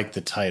 I like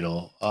the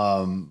title,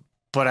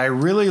 but I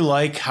really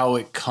like how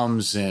it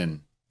comes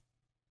in.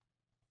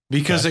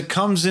 Because it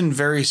comes in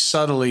very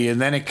subtly, and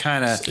then it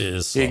kind of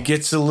it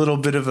gets a little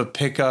bit of a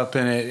pickup,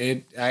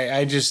 and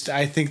I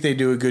think they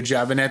do a good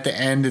job. And at the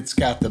end, it's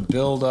got the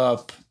build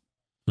up.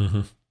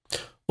 Mm-hmm.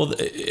 Well,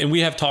 and we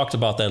have talked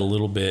about that a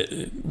little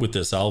bit with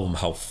this album,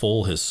 how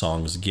full his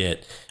songs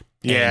get.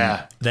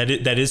 Yeah,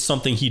 and that is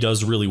something he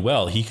does really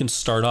well. He can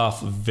start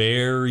off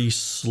very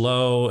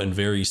slow and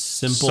very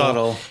simple,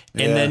 subtle,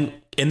 and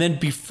then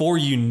before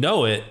you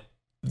know it,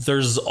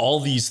 there's all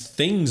these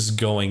things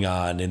going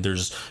on, and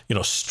there's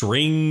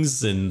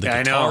strings and the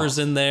guitars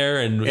in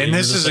there, and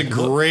this is a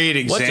great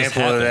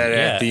example of that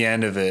at the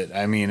end of it.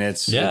 I mean,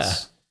 it's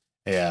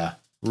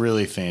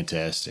really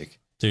fantastic,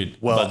 dude.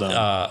 Well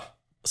done.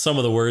 Some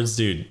of the words,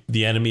 dude.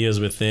 The enemy is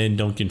within.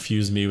 Don't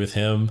confuse me with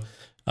him.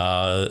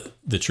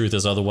 The truth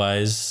is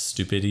otherwise.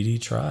 Stupidity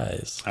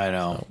tries. I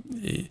know.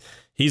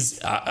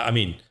 He's. I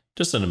mean,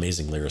 just an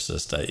amazing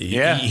lyricist.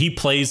 He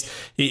plays.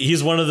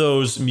 He's one of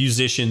those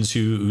musicians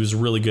who's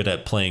really good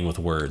at playing with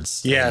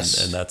words.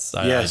 Yes, and that's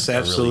I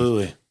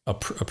absolutely really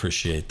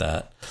appreciate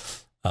that.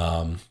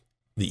 The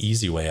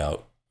easy way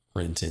out,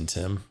 Rin Tin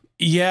Tim.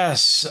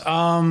 Yes,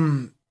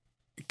 kind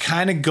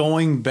of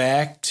going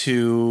back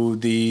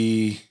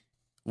to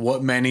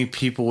what many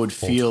people would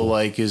feel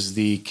like is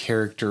the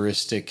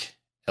characteristic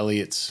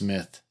Elliot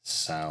Smith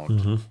sound.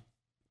 Mm-hmm.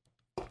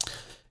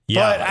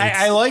 Yeah, but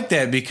I like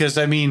that because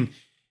I mean,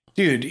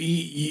 dude,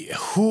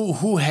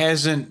 who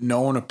hasn't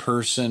known a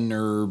person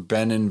or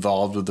been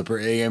involved with the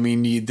person? I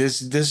mean,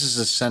 this is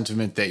a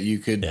sentiment that you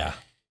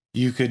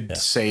could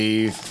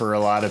say for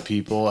a lot of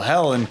people,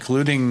 hell,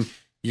 including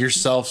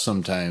yourself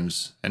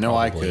sometimes. I know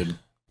Probably. I could.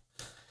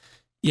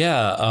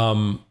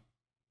 Yeah,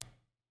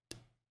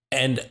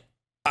 and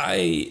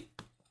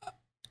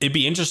it'd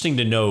be interesting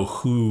to know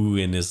who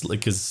in his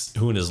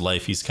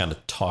life he's kind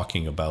of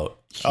talking about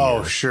here.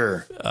 Oh,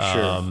 sure.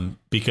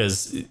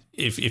 Because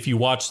if you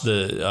watch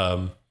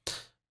the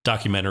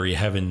documentary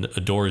Heaven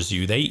Adores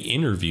You, they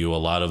interview a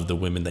lot of the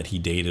women that he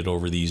dated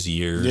over these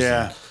years.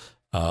 Yeah.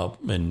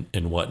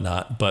 And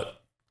whatnot.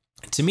 But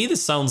to me,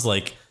 this sounds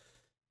like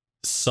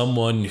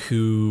someone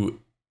who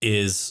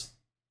is,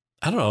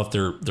 I don't know if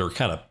they're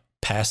kind of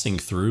passing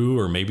through,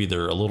 or maybe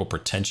they're a little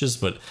pretentious,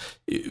 but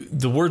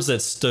the words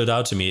that stood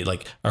out to me,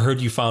 like, I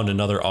heard you found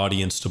another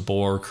audience to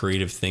bore,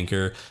 creative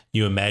thinker.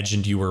 You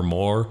imagined you were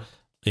more.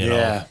 you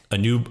know, a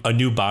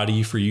new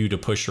body for you to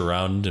push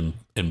around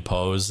and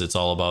pose. It's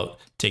all about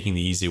taking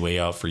the easy way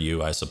out for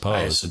you, I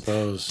suppose.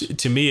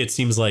 To me, it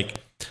seems like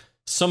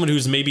someone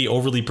who's maybe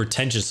overly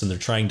pretentious and they're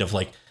trying to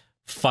like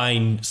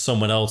find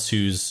someone else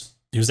who's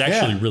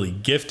actually really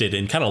gifted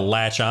and kind of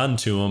latch on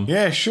to them.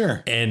 Yeah,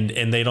 sure. And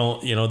they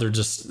don't, you know, they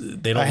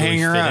don't really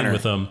fit in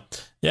with them.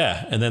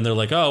 Yeah. And then they're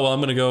like, oh, well, I'm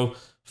going to go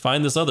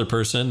find this other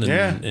person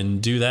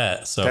and do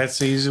that. So that's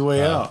the easy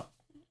way out.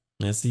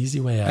 That's the easy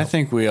way out. I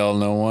think we all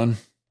know one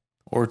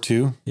or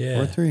two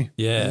or three.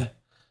 Yeah.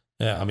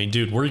 I mean,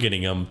 dude, we're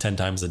getting them 10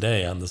 times a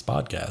day on this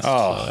podcast.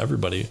 Oh, so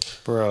everybody,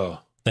 bro,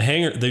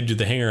 they do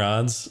the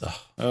hanger-ons.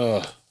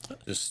 Oh,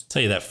 just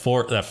tell you that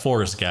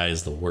Forrest guy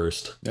is the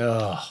worst.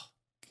 Oh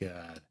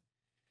God.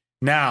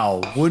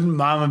 Now, wouldn't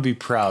Mama be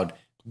proud?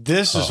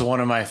 This is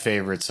one of my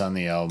favorites on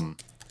the album.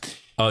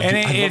 Oh, and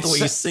I love the way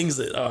he sings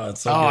it. Oh,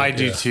 it's so good. I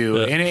do too.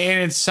 Yeah. And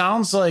it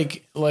sounds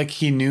like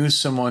he knew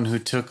someone who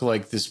took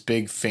like this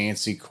big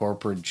fancy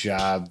corporate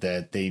job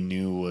that they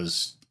knew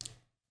was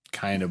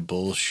kind of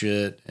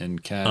bullshit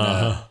and kind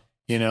of,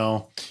 you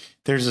know,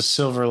 there's a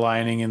silver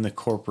lining in the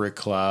corporate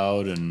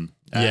cloud. And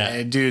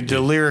dude,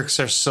 the lyrics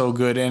are so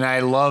good. And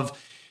I love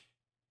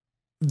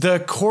the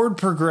chord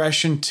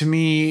progression. To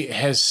me,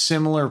 has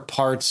similar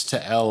parts to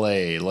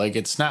LA. Like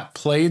it's not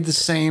played the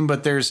same,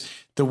 but there's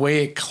the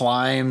way it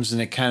climbs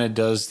and it kind of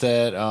does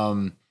that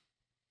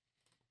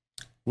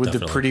with Definitely.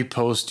 The pretty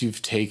post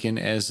you've taken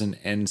as an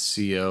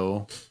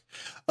NCO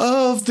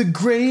of the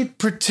great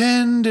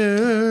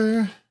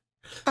pretender.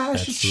 I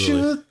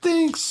should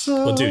think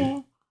so. Well,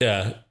 dude,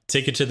 yeah.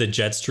 Take it to the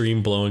jet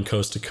stream blowing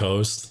coast to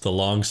coast, the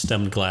long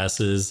stemmed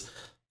glasses,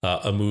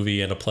 a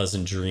movie and a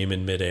pleasant dream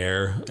in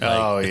midair.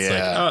 Like, it's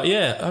like, oh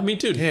yeah. I mean,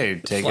 dude, you're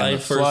taking the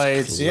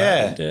flights.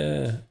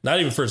 Yeah. Not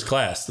even first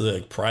class,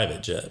 like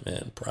private jet,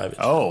 man. Private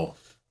jet. Oh,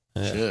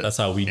 yeah, that's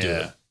how we do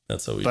it.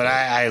 That's how we do it. But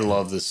I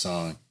love this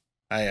song.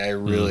 I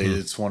really,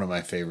 it's one of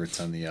my favorites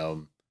on the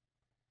album.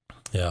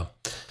 Yeah.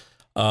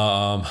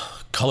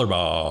 Color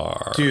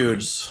bars.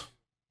 Dude,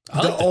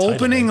 the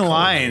opening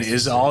line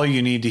is all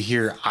you need to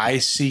hear. I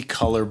see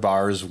color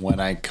bars when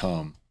I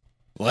come.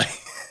 Like,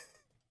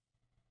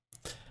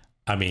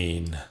 I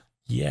mean,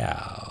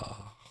 yeah,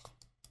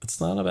 it's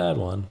not a bad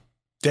one.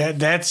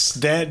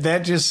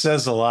 That just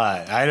says a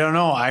lot. I don't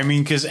know. I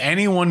mean, because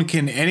anyone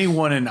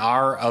in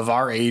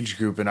our age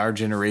group in our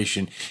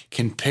generation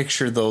can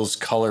picture those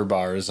color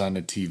bars on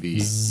a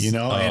TV, you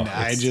know. And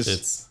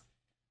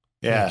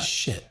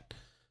shit,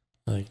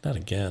 like not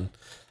again.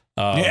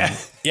 Yeah.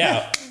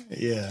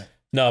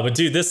 No, but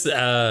dude, this,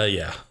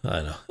 I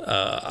know.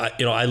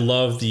 I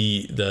love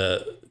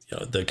the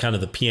kind of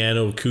the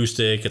piano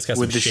acoustic. It's got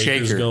some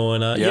shakers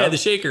going on. Yep. Yeah, the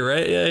shaker,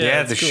 right?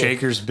 Yeah, the cool.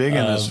 Shaker's big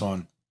in this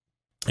one.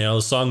 You know,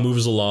 the song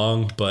moves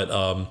along, but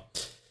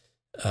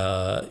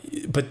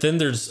then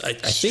there's I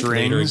think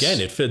later again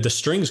the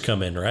strings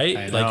come in,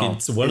 right? Like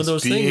it's one of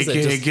those things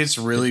it gets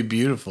really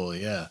beautiful.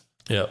 Yeah.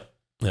 Yep.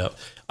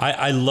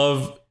 I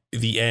love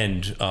the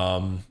end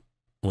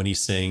when he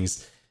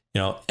sings, you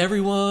know,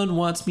 everyone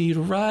wants me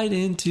to ride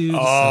into the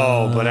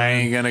sun, but I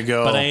ain't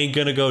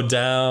gonna go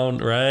down,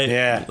 right?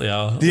 Yeah. You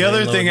know, the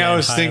other thing I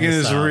was thinking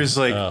is where he's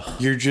like,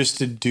 you're just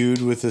a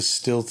dude with a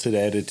stilted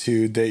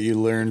attitude that you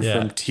learned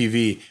from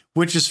TV,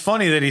 which is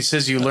funny that he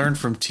says you learned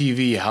from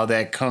TV, how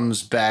that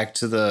comes back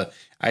to the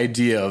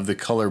idea of the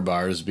color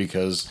bars,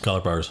 because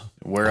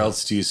where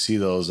else do you see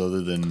those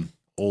other than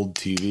old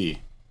TV?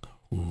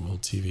 Ooh,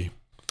 old TV.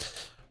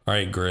 All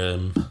right,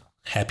 Grim.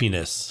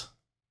 Happiness.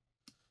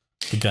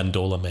 The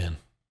Gondola Man.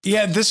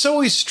 Yeah, this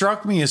always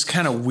struck me as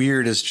kind of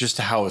weird as just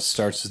how it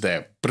starts with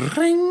that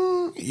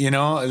bring, you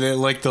know,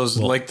 like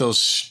those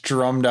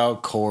strummed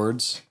out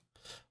chords.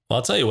 Well,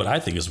 I'll tell you what I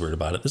think is weird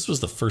about it. This was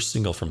the first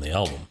single from the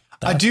album.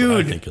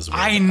 Dude, I think is weird.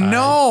 I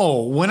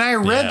know. When I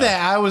read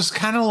that, I was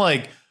kind of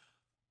like,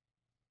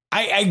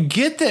 I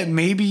get that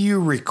maybe you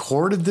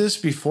recorded this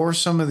before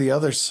some of the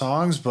other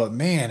songs, but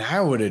man,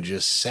 I would have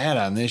just sat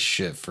on this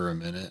shit for a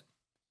minute.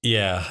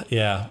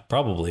 Yeah,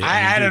 probably.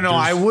 I don't know.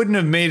 I wouldn't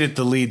have made it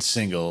the lead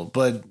single,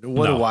 but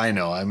what do I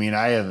know? I mean,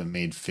 I haven't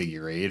made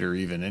Figure Eight or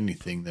even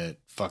anything that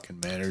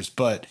fucking matters,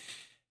 but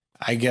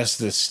I guess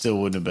this still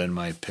wouldn't have been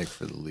my pick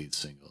for the lead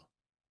single.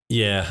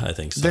 Yeah, I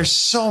think so. There's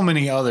so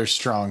many other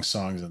strong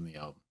songs on the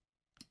album.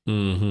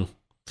 Mm-hmm.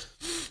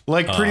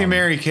 Like Pretty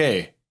Mary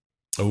Kay.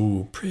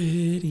 Oh,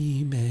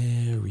 Pretty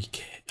Mary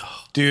Kay.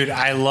 Oh, dude,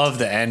 I love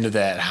the end of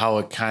that, how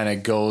it kind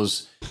of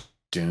goes...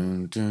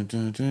 Dun, dun,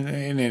 dun, dun,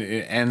 and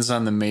it ends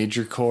on the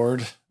major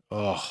chord.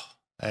 Oh,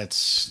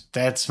 that's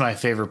my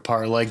favorite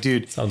part. Like,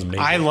 dude, sounds amazing.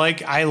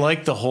 I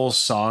like the whole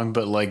song,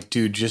 but like,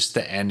 dude, just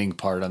the ending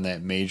part on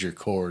that major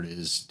chord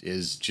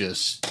is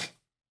just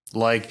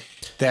like,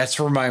 that's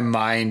where my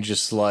mind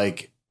just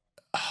like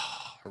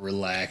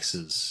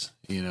relaxes,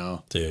 you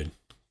know, dude.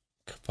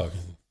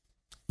 Fucking,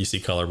 you see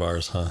color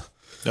bars, huh?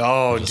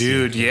 Oh,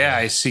 dude, yeah,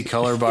 I see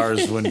color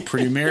bars when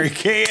Pretty Mary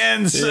Kay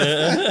ends.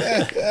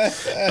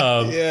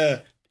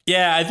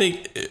 Yeah, I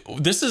think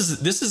this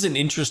is an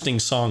interesting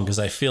song because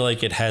I feel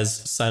like it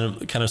has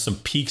some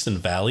peaks and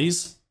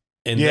valleys.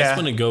 and that's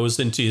when it goes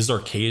into his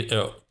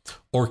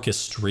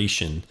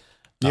orchestration.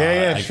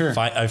 Sure.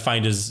 I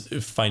find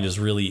is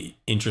really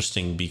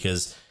interesting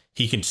because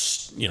he can,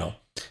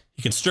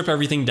 he can strip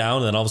everything down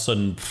and then all of a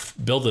sudden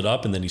build it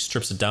up and then he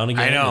strips it down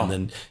again. I know. And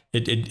then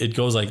it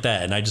goes like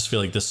that. And I just feel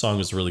like this song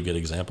is a really good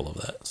example of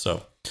that.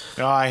 So,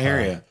 I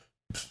hear you.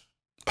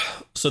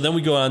 So then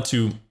we go on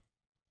to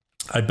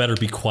I Better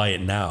Be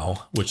Quiet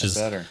Now, which is,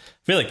 I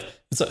feel like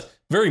it's a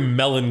very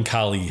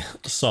melancholy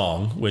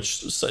song,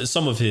 which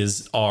some of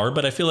his are,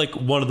 but I feel like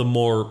one of the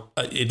more,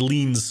 it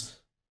leans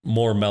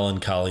more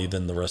melancholy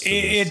than the rest of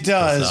this. It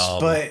does,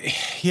 but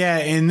yeah,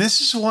 and this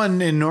is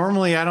one, and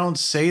normally I don't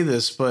say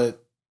this,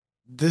 but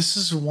this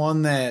is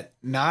one that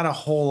not a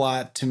whole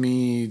lot to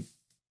me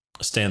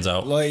stands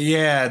out. Like,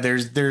 yeah,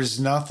 there's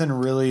nothing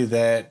really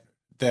that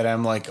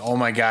I'm like, oh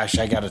my gosh,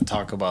 I got to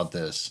talk about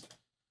this.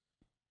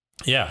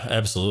 Yeah,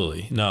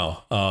 absolutely.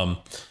 No.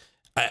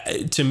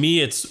 To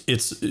me,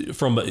 it's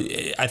from,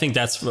 I think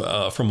that's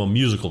from a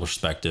musical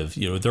perspective.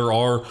 There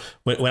are,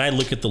 when I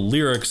look at the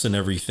lyrics and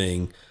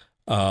everything,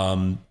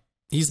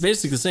 he's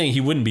basically saying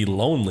he wouldn't be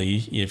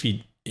lonely if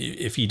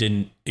he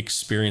didn't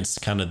experience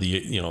kind of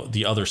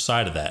the other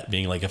side of that,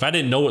 being like, if I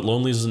didn't know what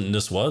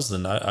loneliness was,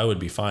 then I would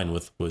be fine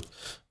with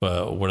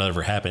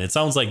whatever happened. It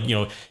sounds like,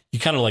 you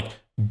kind of like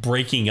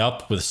breaking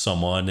up with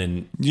someone,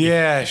 and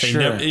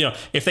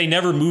if they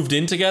never moved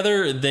in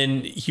together,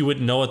 then he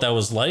wouldn't know what that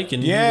was like,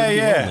 and he would be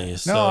lonely.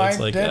 So it's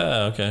like,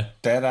 okay,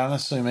 that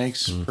honestly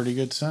makes pretty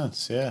good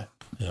sense. Yeah.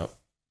 Yep.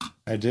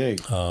 I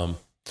dig.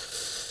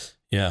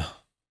 Yeah.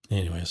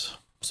 Anyways,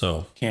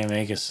 so can't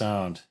make a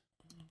sound.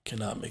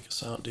 Cannot make a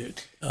sound,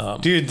 dude.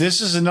 Dude,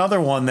 this is another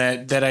one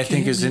that I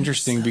think is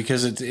interesting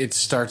because it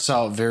starts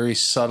out very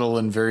subtle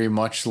and very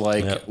much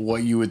like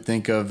what you would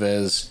think of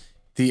as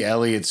the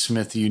Elliot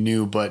Smith you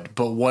knew, but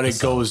what it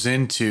goes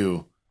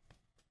into,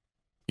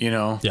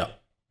 Yeah.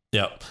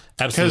 Yeah.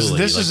 Absolutely. Because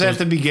this is at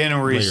the beginning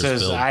where he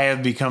says, I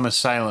have become a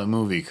silent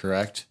movie,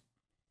 correct?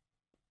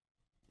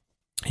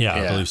 Yeah,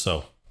 I believe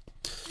so.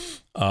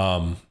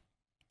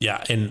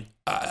 Yeah. And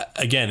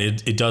again,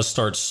 it does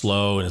start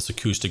slow and it's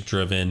acoustic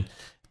driven.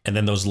 And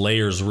then those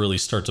layers really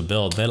start to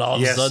build. Then all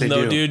of a sudden,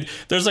 though, dude,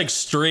 there's like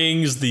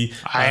strings, the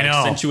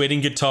accentuating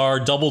guitar,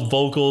 double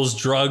vocals,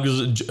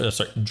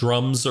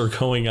 drums are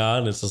going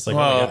on. It's just like, oh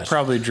my gosh.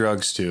 Probably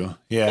drugs too.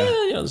 Yeah,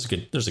 there's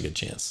a good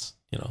chance.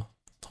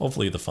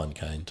 Hopefully the fun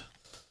kind.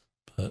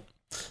 But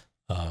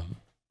I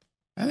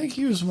think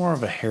he was more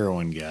of a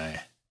heroin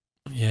guy.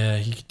 Yeah,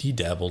 he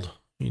dabbled.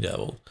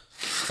 Dude,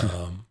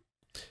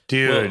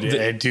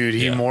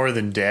 he more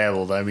than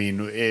dabbled. I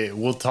mean,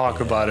 we'll talk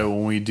about it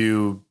when we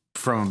do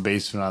From a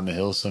Basement on the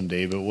Hill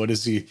someday, but what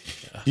is he?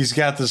 Yeah. He's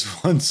got this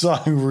one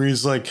song where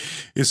he's like,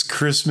 it's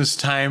Christmas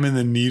time and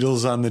the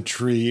needles on the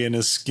tree and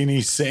a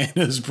skinny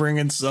Santa's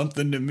bringing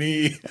something to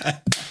me.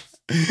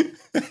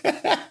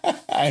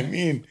 I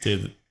mean,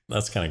 dude,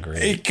 that's kind of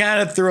great. It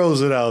kind of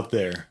throws it out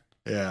there.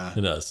 Yeah,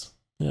 it does.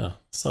 Yeah,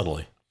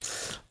 subtly.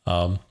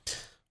 Well,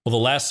 the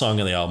last song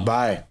on the album,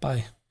 Bye.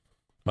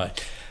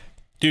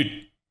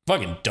 Dude,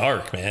 fucking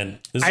dark, man.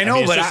 I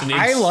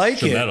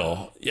like it.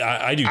 Yeah,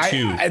 I do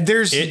too.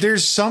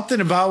 There's something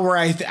about where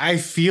I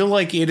feel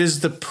like it is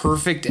the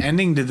perfect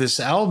ending to this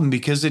album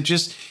because it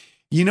just,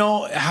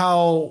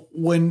 how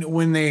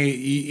when they,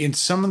 in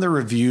some of the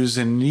reviews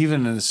and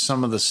even in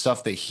some of the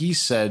stuff that he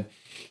said,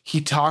 he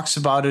talks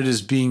about it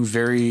as being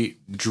very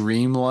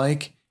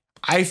dreamlike.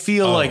 I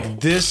feel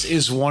like this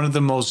is one of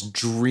the most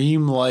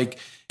dreamlike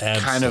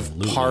kind of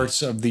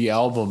parts of the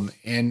album,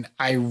 and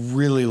I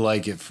really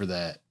like it for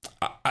that.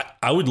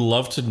 I would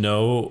love to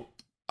know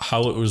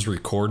how it was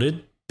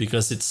recorded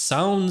because it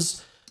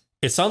sounds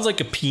like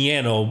a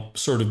piano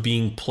sort of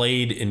being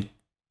played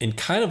in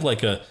kind of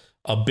like a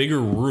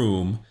bigger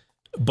room,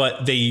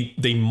 but they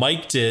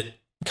mic'd it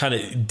kind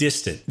of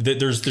distant.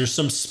 There's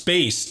some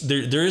space.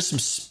 There is some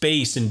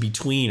space in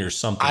between or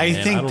something. I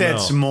think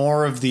that's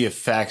more of the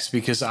effects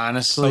because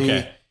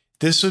honestly,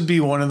 this would be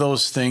one of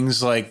those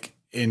things like,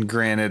 and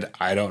granted,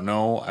 I don't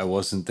know, I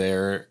wasn't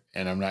there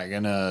and I'm not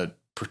going to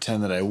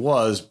pretend that I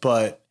was,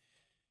 but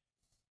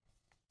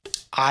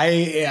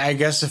I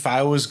guess if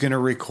I was going to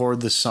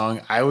record the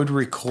song, I would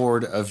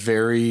record a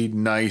very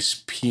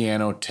nice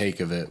piano take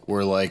of it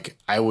where like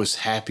I was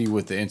happy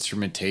with the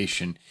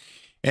instrumentation.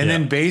 And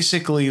then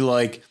basically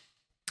like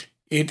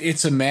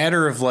it's a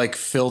matter of like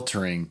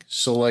filtering.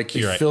 So like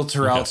you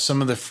filter out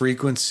some of the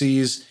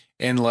frequencies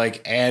and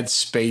like add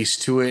space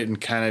to it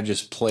and kind of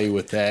just play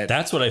with that.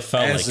 That's what I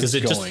felt like because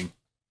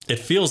it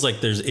feels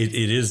like there's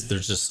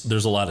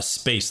a lot of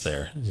space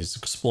there. He's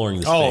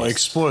exploring the space.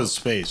 Explore the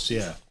space.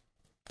 Yeah.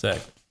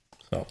 Exactly.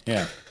 So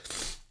yeah.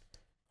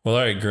 Well,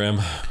 all right, Graham.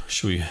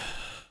 Should we?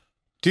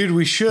 Dude,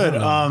 we should.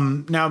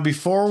 Now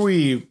before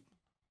we.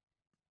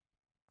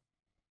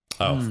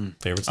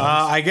 Favorite songs?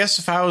 I guess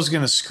if I was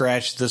gonna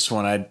scratch this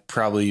one, I'd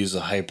probably use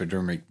a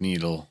hypodermic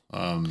needle.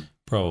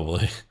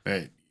 Probably.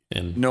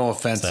 And no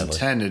offense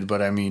intended,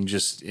 but I mean,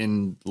 just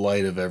in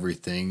light of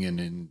everything and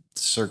in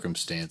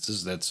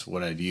circumstances, that's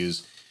what I'd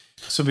use.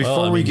 So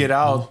before we get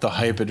out the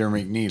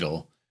hypodermic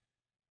needle,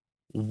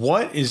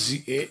 What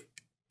is it?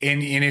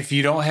 And if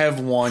you don't have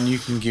one, you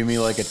can give me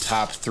like a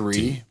top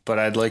 3, but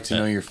I'd like to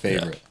know your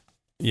favorite.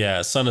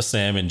 Yeah, Son of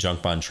Sam and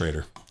Junk Bond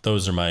Trader.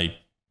 Those are my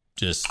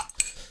just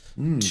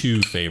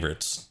two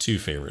favorites.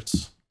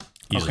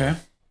 Easily. Okay.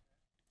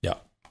 Yeah.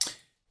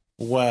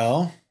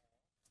 Well,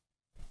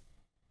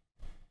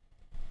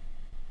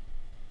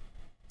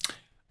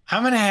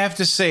 I'm going to have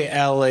to say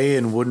LA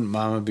and Wouldn't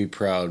Mama Be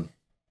Proud.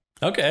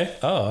 Okay.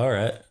 Oh, all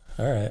right.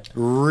 All right.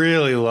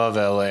 Really love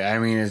LA. I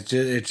mean, it's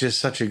just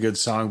such a good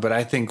song, but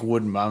I think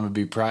Wouldn't Mama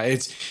Be Proud.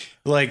 It's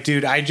like,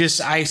 dude, I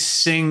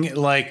sing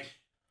like,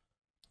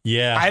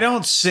 yeah. I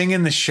don't sing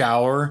in the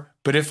shower,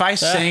 but if I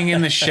sang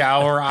in the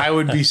shower, I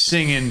would be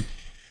singing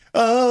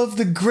of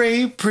the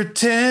Great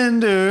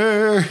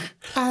Pretender.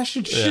 I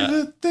should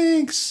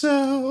think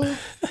so.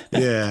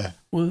 Yeah.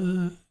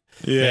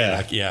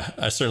 Yeah.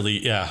 I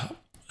certainly,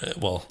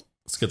 well,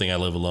 it's a good thing I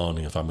live alone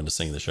if I'm going to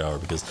sing in the shower,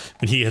 because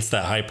when he hits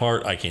that high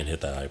part, I can't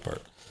hit that high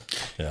part.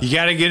 Yeah. You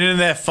got to get into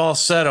that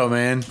falsetto,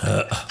 man.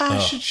 I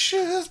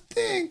should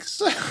think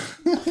so.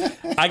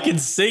 I can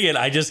sing it.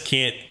 I just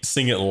can't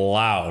sing it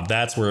loud.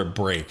 That's where it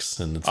breaks.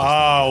 And it's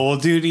well,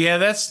 dude, yeah,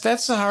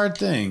 that's a hard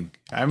thing.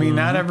 I mean,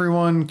 not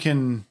everyone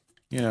can,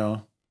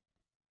 No,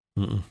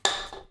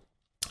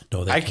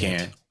 they I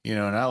can't.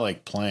 Not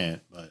like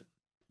plant, but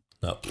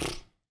no,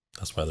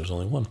 that's why there's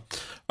only one.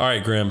 All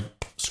right, Grim,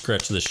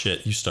 scratch this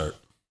shit. You start.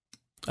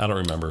 I don't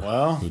remember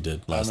who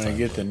did last time. I'm going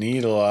to get the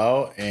needle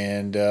out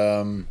and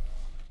man,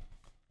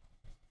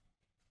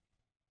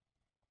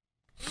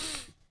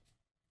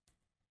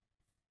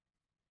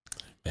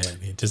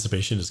 the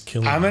anticipation is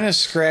killing I'm me. going to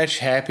scratch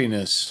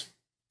Happiness.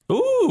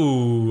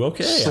 Ooh,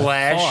 okay.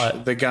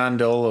 / the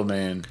Gondola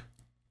Man.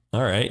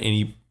 All right.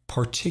 Any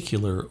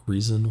particular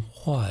reason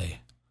why?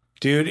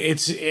 Dude,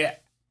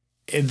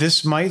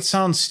 this might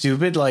sound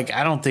stupid. Like,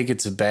 I don't think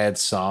it's a bad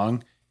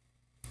song.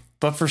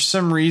 But for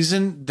some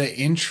reason, the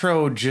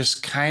intro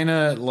just kind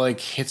of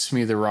like hits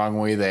me the wrong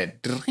way.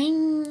 That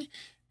dring,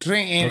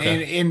 dring,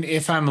 and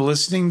if I'm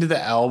listening to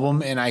the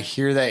album and I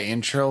hear that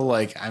intro,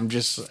 like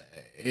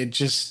it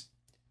just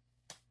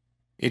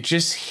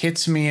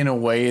hits me in a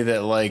way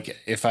that, like,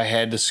 if I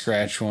had to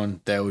scratch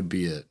one, that would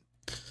be it.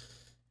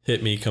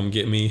 Hit me, come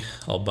get me.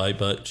 I'll bite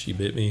butt. She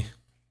bit me.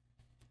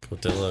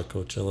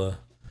 Coachella,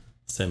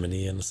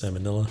 Salmoni and the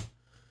Salmonella.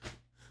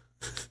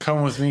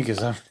 Come with me,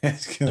 because I'm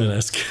Escalade.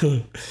 I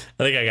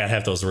think I got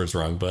half those words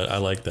wrong, but I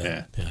like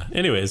that. Yeah.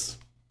 Anyways,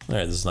 all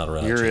right, this is not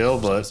a You're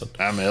ill, but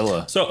I'm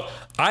illa. So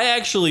I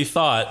actually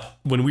thought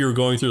when we were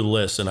going through the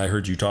list and I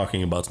heard you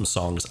talking about some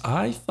songs,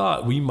 I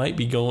thought we might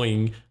be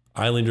going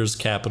Islanders,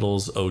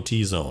 Capitals,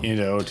 OT Zone.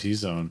 Into OT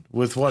Zone.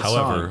 With what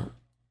song?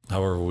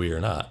 However, we are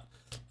not.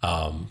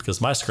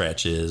 Because my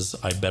scratch is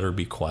I Better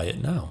Be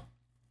Quiet Now.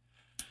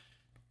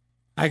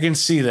 I can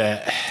see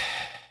that.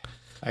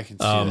 I can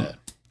see that.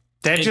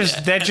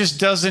 That just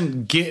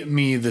doesn't get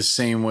me the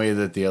same way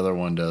that the other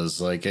one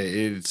does. Like,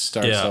 it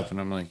starts up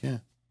and I'm like, yeah.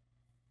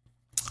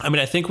 I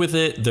mean, I think with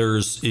it,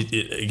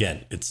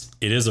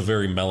 it is a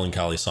very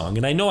melancholy song.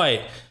 And I know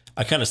I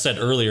kind of said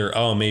earlier,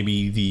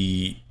 maybe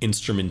the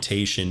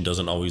instrumentation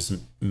doesn't always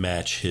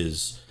match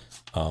his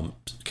kind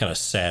of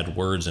sad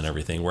words and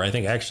everything, where I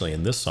think actually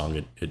in this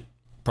song, it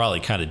probably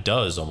kind of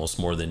does almost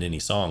more than any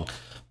song.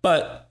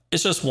 But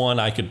it's just one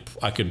I could,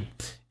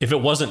 if it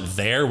wasn't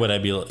there, would I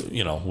be,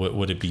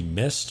 would it be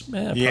missed?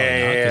 Probably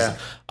not.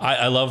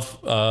 I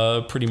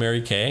love Pretty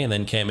Mary Kay and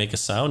then Can't Make a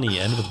Sound. And you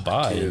end with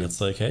Bye. Dude. And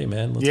it's like, hey,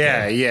 man, let's go.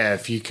 Yeah.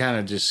 If you kind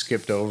of just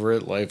skipped over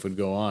it, life would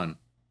go on.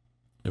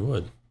 It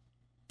would.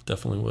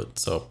 Definitely would.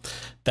 So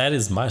that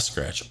is my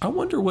scratch. I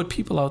wonder what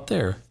people out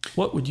there,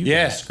 what would you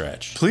guys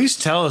scratch? Please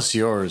tell us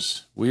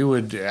yours. We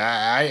would,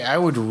 I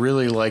would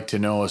really like to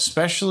know,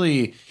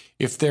 especially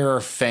if there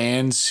are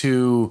fans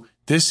who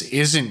this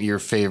isn't your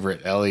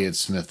favorite Elliot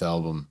Smith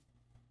album.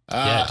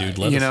 Yeah, dude,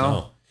 let us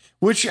know.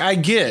 Which I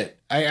get.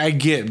 I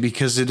get,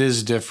 because it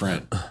is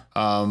different.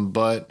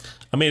 But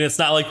I mean, it's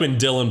not like when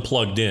Dylan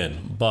plugged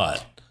in,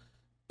 but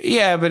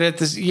yeah, but at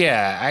this,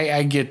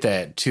 I get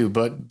that too.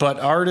 But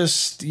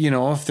artists,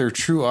 if they're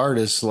true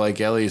artists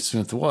like Elliot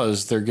Smith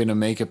was, they're gonna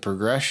make a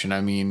progression. I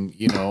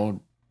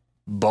mean,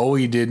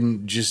 Bowie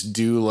didn't just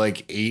do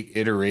like 8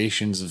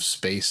 iterations of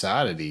Space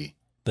Oddity.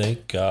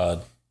 Thank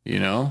God.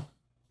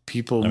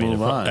 People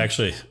move on.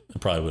 Actually, it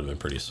probably would have been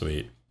pretty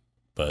sweet.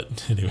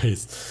 But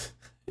anyways,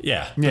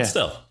 but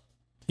still.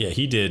 Yeah,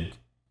 he did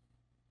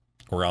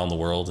Around the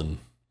World and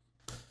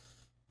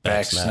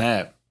Back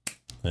Snap.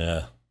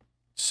 Yeah.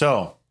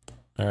 So.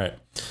 All right.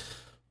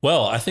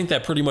 Well, I think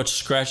that pretty much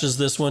scratches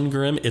this one,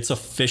 Grim. It's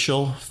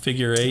official.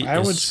 Figure 8 I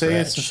would say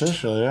it's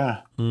official,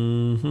 yeah.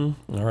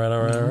 Mm-hmm. All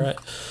right.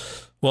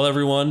 Well,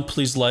 everyone,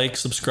 please like,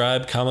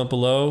 subscribe, comment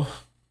below.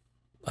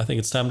 I think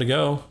it's time to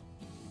go.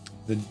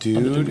 The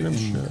Dude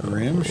and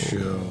Grim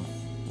Show.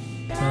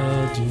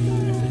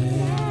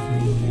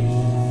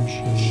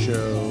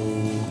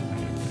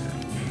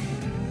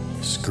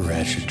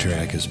 Scratch a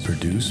Track is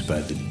produced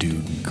by The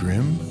Dude and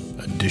Grim.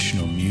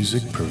 Additional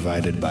music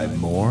provided by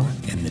Moore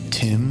and the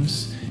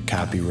Tims.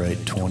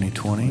 Copyright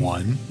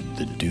 2021.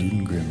 The Dude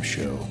and Grim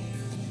Show.